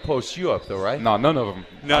can't post you up though, right? No, none of them.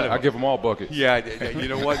 I give them all buckets. Yeah, you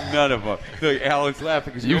know what? None of them. Look, Alan's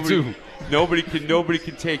laughing because nobody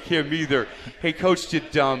can take him either. Hey, Coach, did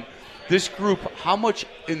this group, how much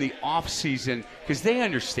in the off season? Because they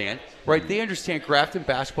understand. Right, they understand Grafton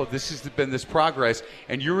basketball. This has been this progress,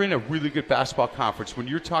 and you're in a really good basketball conference. When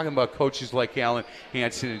you're talking about coaches like Alan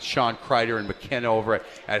Hansen and Sean Kreider and McKenna over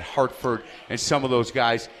at Hartford and some of those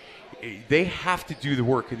guys, they have to do the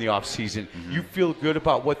work in the offseason. Mm-hmm. You feel good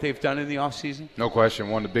about what they've done in the offseason? No question.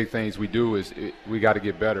 One of the big things we do is we got to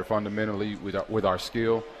get better fundamentally with our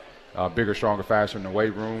skill, bigger, stronger, faster in the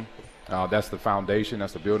weight room. That's the foundation.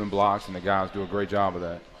 That's the building blocks, and the guys do a great job of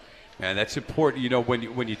that. And that's important. You know,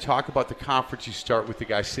 when you talk about the conference, you start with the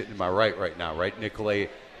guy sitting to my right now, right? Nicolay.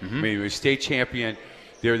 Mm-hmm. I mean, he was state champion.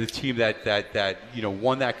 They're the team that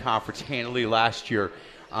won that conference handily last year.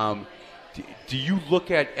 Do you look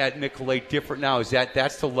at Nicolay different now?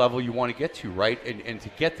 That's the level you want to get to, right? And to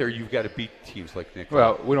get there, you've got to beat teams like Nicolay.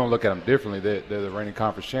 Well, we don't look at them differently. They're the reigning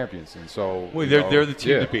conference champions, and so they're the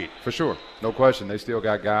team to beat for sure. No question. They still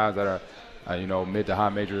got guys that are. Mid to high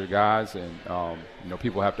major guys, and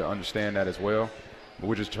people have to understand that as well. But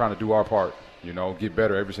we're just trying to do our part, get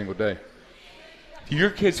better every single day. Do your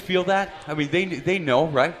kids feel that? I mean, they know,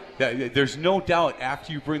 right? There's no doubt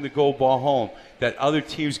after you bring the gold ball home that other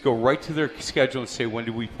teams go right to their schedule and say, when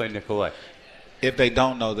do we play Nicolay? If they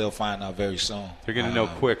don't know, they'll find out very soon. They're going to know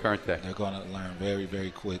quick, aren't they? They're going to learn very,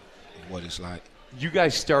 very quick what it's like. You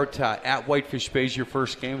guys start at Whitefish Bay your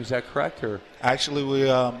first game, is that correct? Or actually,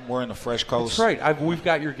 we're in the Fresh Coast. That's right. We've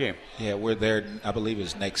got your game. Yeah, we're there. I believe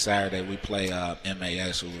it's next Saturday. We play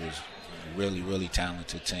MAS, who was really, really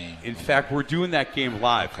talented team. In fact, we're doing that game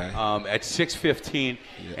live at 6:15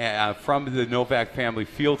 from the Novak Family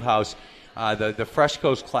Fieldhouse. The Fresh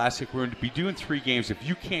Coast Classic, we're going to be doing 3 games. If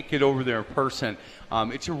you can't get over there in person,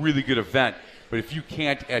 it's a really good event. But if you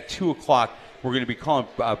can't, at 2 o'clock, we're going to be calling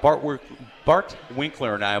Bart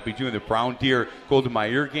Winkler and I will be doing the Brown Deer Golden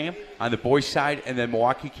Meyer game on the boys' side, and then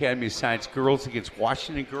Milwaukee Academy of Science girls against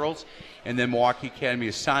Washington girls, and then Milwaukee Academy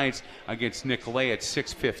of Science against Nicolet at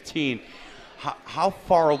 6:15. How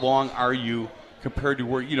far along are you compared to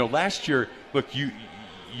where, last year, look,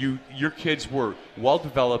 your kids were well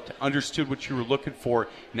developed, understood what you were looking for.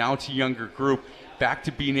 Now it's a younger group. Back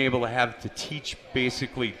to being able to have to teach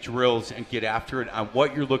basically drills and get after it on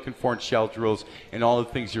what you're looking for in shell drills and all the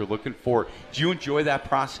things you're looking for. Do you enjoy that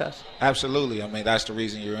process? Absolutely. I mean, that's the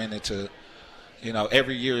reason you're in it to,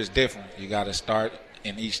 every year is different. You got to start,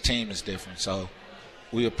 and each team is different. So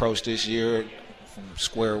we approached this year from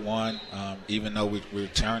square one, even though we're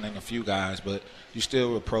returning a few guys, but you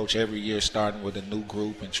still approach every year starting with a new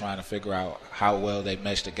group and trying to figure out how well they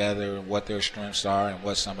mesh together and what their strengths are and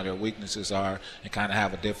what some of their weaknesses are and kind of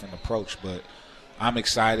have a different approach. But I'm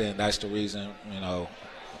excited, and that's the reason,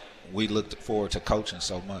 we look forward to coaching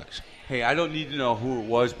so much. Hey, I don't need to know who it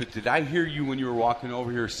was, but did I hear you when you were walking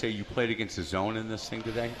over here say you played against the zone in this thing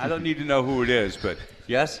today? I don't need to know who it is, but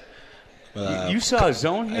yes? You saw a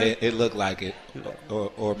zone here? It looked like it,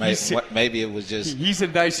 or maybe it was just. He's a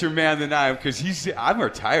nicer man than I am because I'm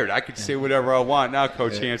retired. I can say whatever I want now,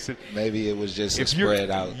 Coach Hansen. Maybe it was just spread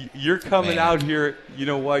out. You're coming out here. You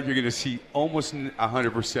know what? You're going to see almost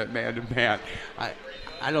 100% man to man.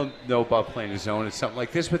 I don't know about playing a zone and something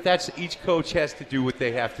like this, but that's each coach has to do what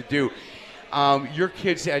they have to do. Your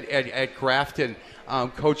kids at Grafton,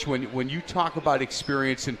 Coach, when you talk about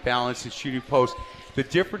experience and balance and shooting post. The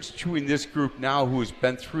difference between this group now who has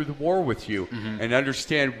been through the war with you and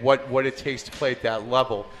understand what it takes to play at that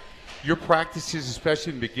level, your practices,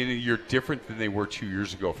 especially in the beginning of the year, different than they were 2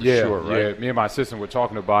 years ago for sure, right? Yeah, me and my assistant were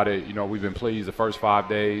talking about it. We've been pleased the first 5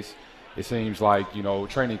 days. It seems like,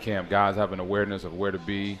 training camp, guys have an awareness of where to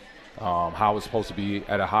be, how it's supposed to be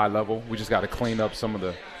at a high level. We just got to clean up some of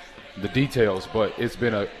the details, but it's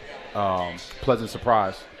been a pleasant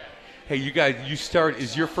surprise. Hey, you guys,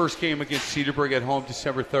 is your first game against Cedarburg at home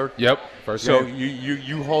December 3rd? Yep, first game. So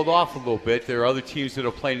you hold off a little bit. There are other teams that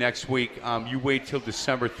will play next week. You wait till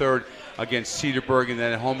December 3rd against Cedarburg and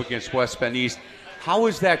then at home against West Bend East. How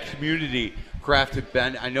is that community, Grafton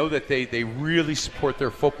Bend? I know that they really support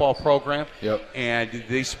their football program, and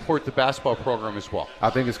they support the basketball program as well. I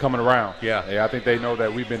think it's coming around. Yeah, I think they know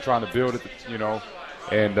that we've been trying to build it,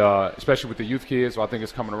 and especially with the youth kids, so I think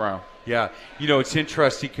it's coming around. Yeah, it's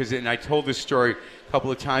interesting because, and I told this story a couple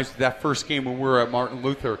of times, that first game when we were at Martin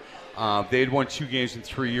Luther, they had won 2 games in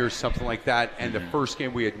 3 years, something like that, and the first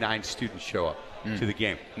game we had 9 students show up to the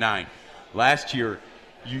game, 9. Last year,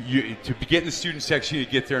 you to get in the student section, you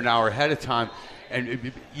get there an hour ahead of time,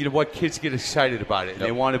 and you know what, kids get excited about it.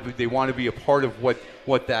 Yep. They want to be a part of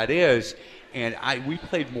what that is. And we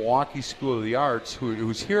played Milwaukee School of the Arts,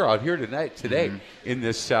 who's out here today in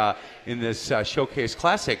this Showcase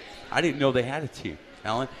Classic. I didn't know they had a team,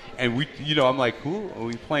 Alan. And I'm like, who are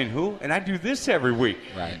we playing? Who? And I do this every week.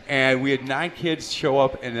 Right. And we had 9 kids show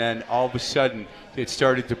up, and then all of a sudden it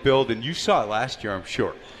started to build. And you saw it last year, I'm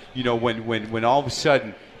sure. When all of a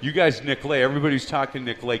sudden you guys, Nicolet, everybody's talking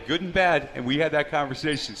Nicolet, good and bad, and we had that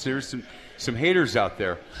conversation. So there's some haters out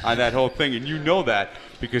there on that whole thing, and you know that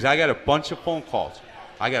because I got a bunch of phone calls.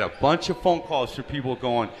 For people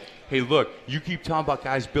going, hey, look, you keep talking about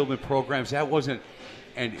guys building programs. That wasn't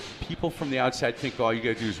 – and people from the outside think all you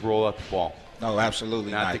got to do is roll out the ball. No,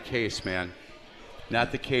 absolutely not. Not the case, man.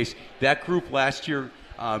 Not the case. That group last year,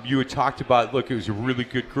 you had talked about, look, it was a really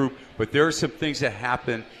good group, but there are some things that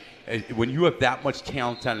happen when you have that much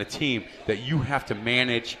talent on a team that you have to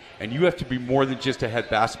manage, and you have to be more than just a head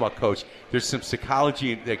basketball coach. There's some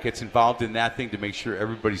psychology that gets involved in that thing to make sure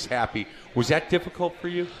everybody's happy. Was that difficult for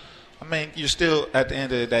you? I mean, you're still, at the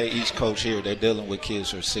end of the day, each coach here, they're dealing with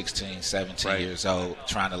kids who are 16, 17 years old,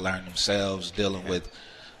 trying to learn themselves, dealing with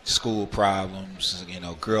school problems,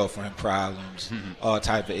 girlfriend problems, all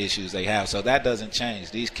type of issues they have. So that doesn't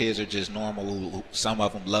change. These kids are just normal. Some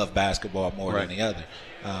of them love basketball more than the other.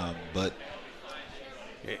 But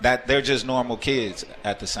that they're just normal kids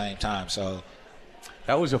at the same time. So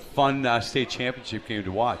that was a fun state championship game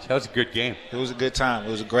to watch. That was a good game. It was a good time. It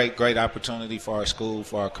was a great opportunity for our school,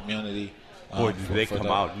 for our community. Boy, did they come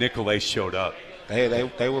out. Nicolet showed up.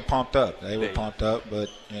 They were pumped up. They were pumped up. But,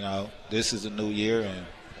 this is a new year, and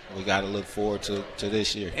we got to look forward to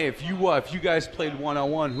this year. Hey, if you guys played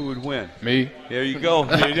one-on-one, who would win? Me. There you go.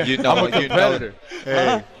 I'm a competitor.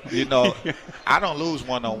 Hey, I don't lose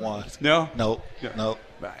one-on-ones. No? Nope.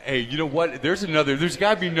 Hey, you know what? There's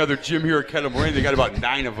got to be another gym here at Kettle Moraine. They got about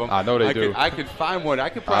 9 of them. I know they do. I could find one. I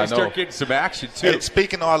could probably start getting some action, too. Hey,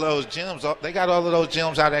 speaking of all those gyms, they got all of those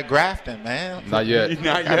gyms out at Grafton, man. Not yet.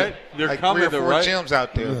 Not yet? They're like coming, 3 or 4 right? gyms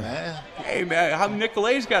out there, man. Hey, man, how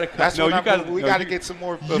Nicolet's got to come. That's we got to get some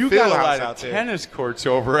more You field got a house lot out of there. tennis courts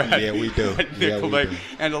over at Yeah, we do. Nicolay. Yeah, we do.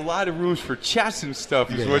 And a lot of rooms for chess and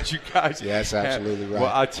stuff is what you guys Yeah, that's absolutely have. right.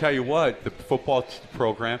 Well, I'll tell you what, the football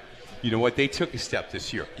program, you know what? They took a step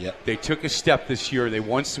this year. Yep. They took a step this year. They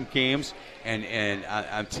won some games, and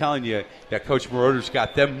I'm telling you that Coach Moroder's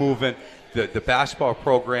got them moving. The basketball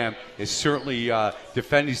program is certainly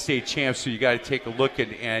defending state champs, so you got to take a look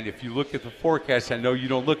at. And if you look at the forecast, I know you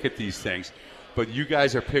don't look at these things, but you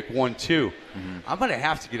guys are pick 1-2. Mm-hmm. I'm going to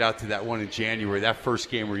have to get out to that one in January, that first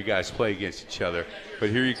game where you guys play against each other. But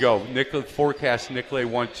here you go. Forecast Nicolay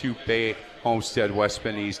 1-2, Bay, Homestead, West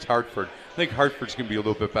Bend East, Hartford. I think Hartford's going to be a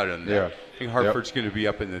little bit better than that. Yeah. I think Hartford's going to be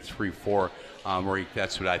up in the 3-4 rank.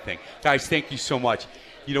 That's what I think. Guys, thank you so much.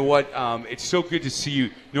 You know what? It's so good to see you.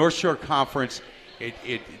 North Shore Conference,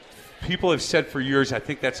 people have said for years, I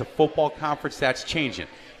think that's a football conference. That's changing.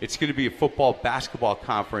 It's going to be a football basketball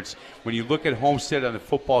conference. When you look at Homestead on the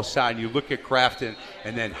football side, and you look at Grafton,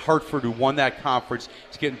 and then Hartford, who won that conference,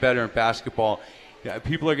 it's getting better in basketball. Yeah,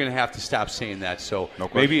 people are going to have to stop saying that. So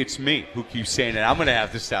maybe it's me who keeps saying it. I'm going to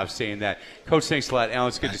have to stop saying that. Coach, thanks a lot. Alan,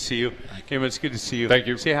 it's good to see you. Cameron, it's good to see you. Thank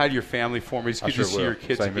you. Say hi to your family for me. It's good to see your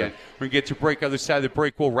kids Same again. here. We're going to get to break. Other side of the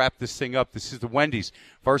break, we'll wrap this thing up. This is the Wendy's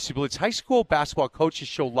Varsity Blitz High School Basketball Coaches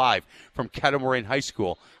Show live from Kettle Moraine High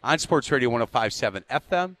School on Sports Radio 105.7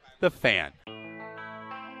 FM, The Fan.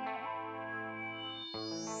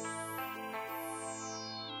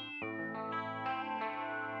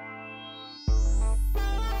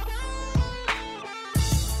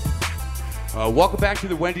 Welcome back to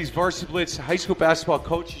the Wendy's Varsity Blitz High School Basketball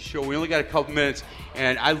Coaches Show. We only got a couple minutes,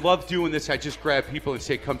 and I love doing this. I just grab people and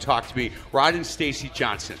say, come talk to me. Rod and Stacy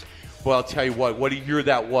Johnson. Well, I'll tell you what a year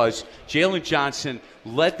that was. Jalen Johnson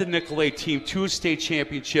led the Nicolay team to a state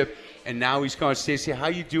championship, and now he's gone. Stacy, how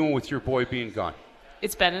you doing with your boy being gone?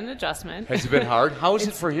 It's been an adjustment. Has it been hard? How is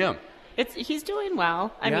it for him? He's doing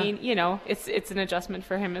well. I mean, it's an adjustment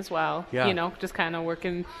for him as well. Yeah. Just kind of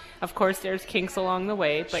working. Of course, there's kinks along the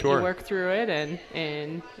way, but Sure. you work through it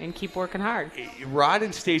and keep working hard. Rod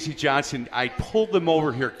and Stacy Johnson, I pulled them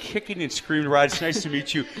over here kicking and screaming. Rod, it's nice to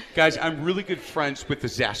meet you. Guys, I'm really good friends with the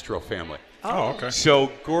Zastro family. Oh, okay.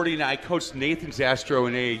 So Gordy and I coached Nathan Zastro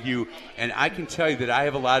in AAU, and I can tell you that I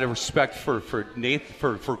have a lot of respect for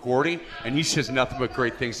Gordy, and he says nothing but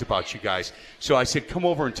great things about you guys. So I said, come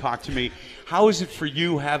over and talk to me. How is it for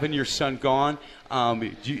you having your son gone?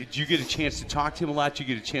 Do you get a chance to talk to him a lot? Do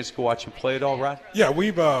you get a chance to go watch him play at all, Rod? Yeah,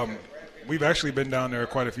 we've actually been down there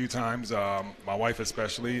quite a few times. My wife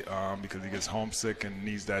especially, because he gets homesick and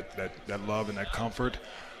needs that love and that comfort.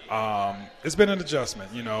 It's been an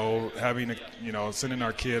adjustment, sending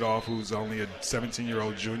our kid off who's only a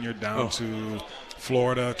 17-year-old junior down to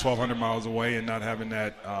Florida, 1,200 miles away, and not having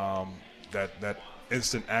that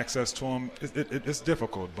instant access to him. It's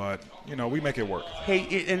difficult, but, we make it work.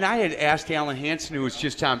 Hey, and I had asked Alan Hansen, who was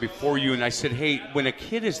just on before you, and I said, hey, when a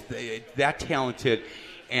kid is that talented,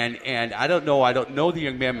 and I don't know the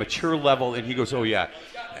young man, mature level, and he goes, oh, yeah.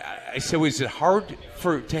 I said, is it hard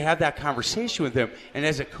to have that conversation with him? And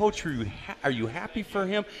as a coach, are you happy for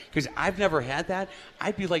him? Because I've never had that.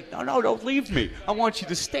 I'd be like, no, don't leave me. I want you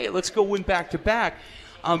to stay. Let's go win back-to-back.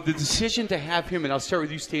 The decision to have him, and I'll start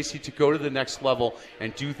with you, Stacy, to go to the next level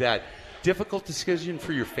and do that, difficult decision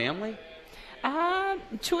for your family?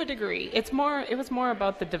 To a degree. It was more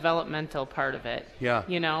about the developmental part of it. Yeah.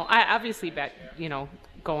 I obviously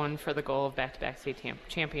going for the goal of back-to-back state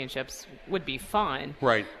championships would be fun.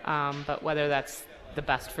 Right. But whether that's the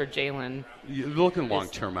best for Jalen. You're looking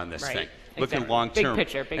long-term on this thing. Looking Exactly. long-term. Big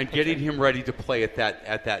picture. And getting him ready to play at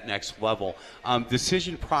that next level.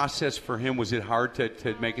 Decision process for him, was it hard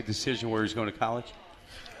to make a decision where he's going to college?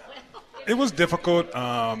 It was difficult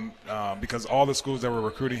because all the schools that were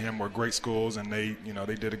recruiting him were great schools, and they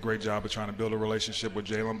did a great job of trying to build a relationship with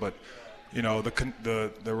Jalen. But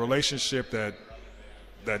the relationship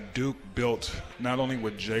that Duke built not only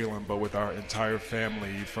with Jalen but with our entire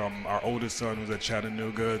family, from our oldest son who's at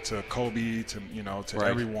Chattanooga to Kobe to Right.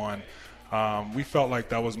 everyone, we felt like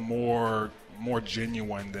that was more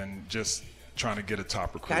genuine than just trying to get a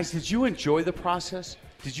top recruit. Guys, did you enjoy the process?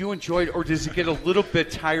 Did you enjoy it, or does it get a little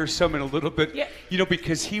bit tiresome and a little bit,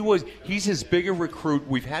 because he's as big a recruit.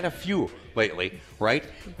 We've had a few lately, right?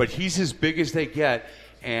 But he's as big as they get,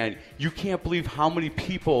 and you can't believe how many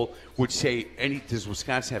people would say, does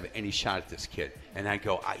Wisconsin have any shot at this kid? And I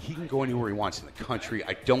go, he can go anywhere he wants in the country.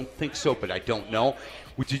 I don't think so, but I don't know.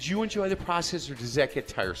 Did you enjoy the process, or does that get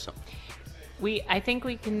tiresome? I think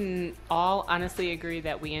we can all honestly agree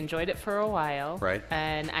that we enjoyed it for a while. Right.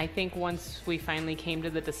 And I think once we finally came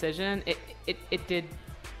to the decision, it did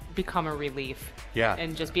become a relief. Yeah.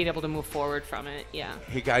 And just being able to move forward from it, yeah.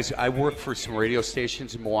 Hey, guys, I work for some radio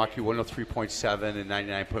stations in Milwaukee, 103.7 and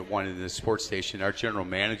 99.1 in the sports station. Our general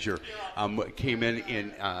manager came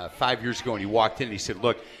in 5 years ago, and he walked in and he said,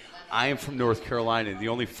 look, I am from North Carolina, and the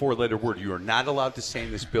only four-letter word you are not allowed to say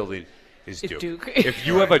in this building is Duke. If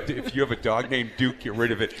you have a dog named Duke, get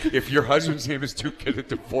rid of it. If your husband's name is Duke, get a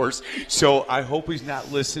divorce. So I hope he's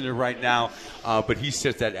not listening right now. But he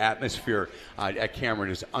says that atmosphere at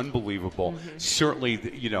Cameron is unbelievable. Mm-hmm. Certainly,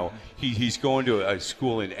 he's going to a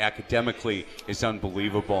school and academically is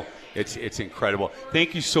unbelievable. It's incredible.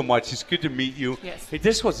 Thank you so much. It's good to meet you. Yes. Hey,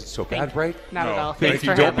 this wasn't so bad, right? Not at all. Thank Thanks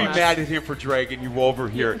you. for Don't be having us. mad at him for dragging you over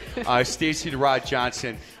here. Stacy Rod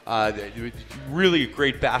Johnson, really a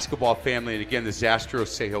great basketball family. And again, the Zastros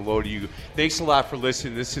say hello to you. Thanks a lot for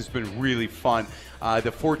listening. This has been really fun.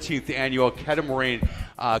 The 14th annual Catamaran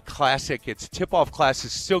Classic. Its tip-off class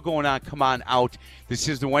is still going on. Come on out. This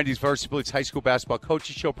is the Wendy's Varsity Blitz High School Basketball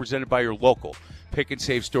Coaching Show presented by your local Pick and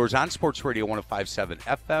Save stores on Sports Radio 105.7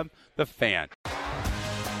 FM, The Fan.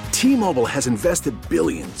 T-Mobile has invested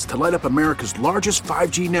billions to light up America's largest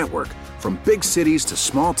 5G network, from big cities to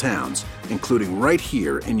small towns, including right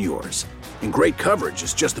here in yours. And great coverage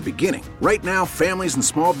is just the beginning. Right now, families and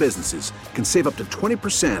small businesses can save up to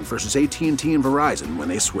 20% versus AT&T and Verizon when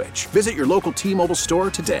they switch. Visit your local T-Mobile store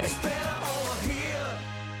today.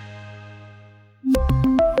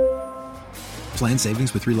 Plan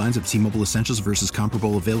savings with 3 lines of T-Mobile Essentials versus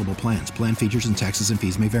comparable available plans. Plan features and taxes and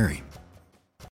fees may vary.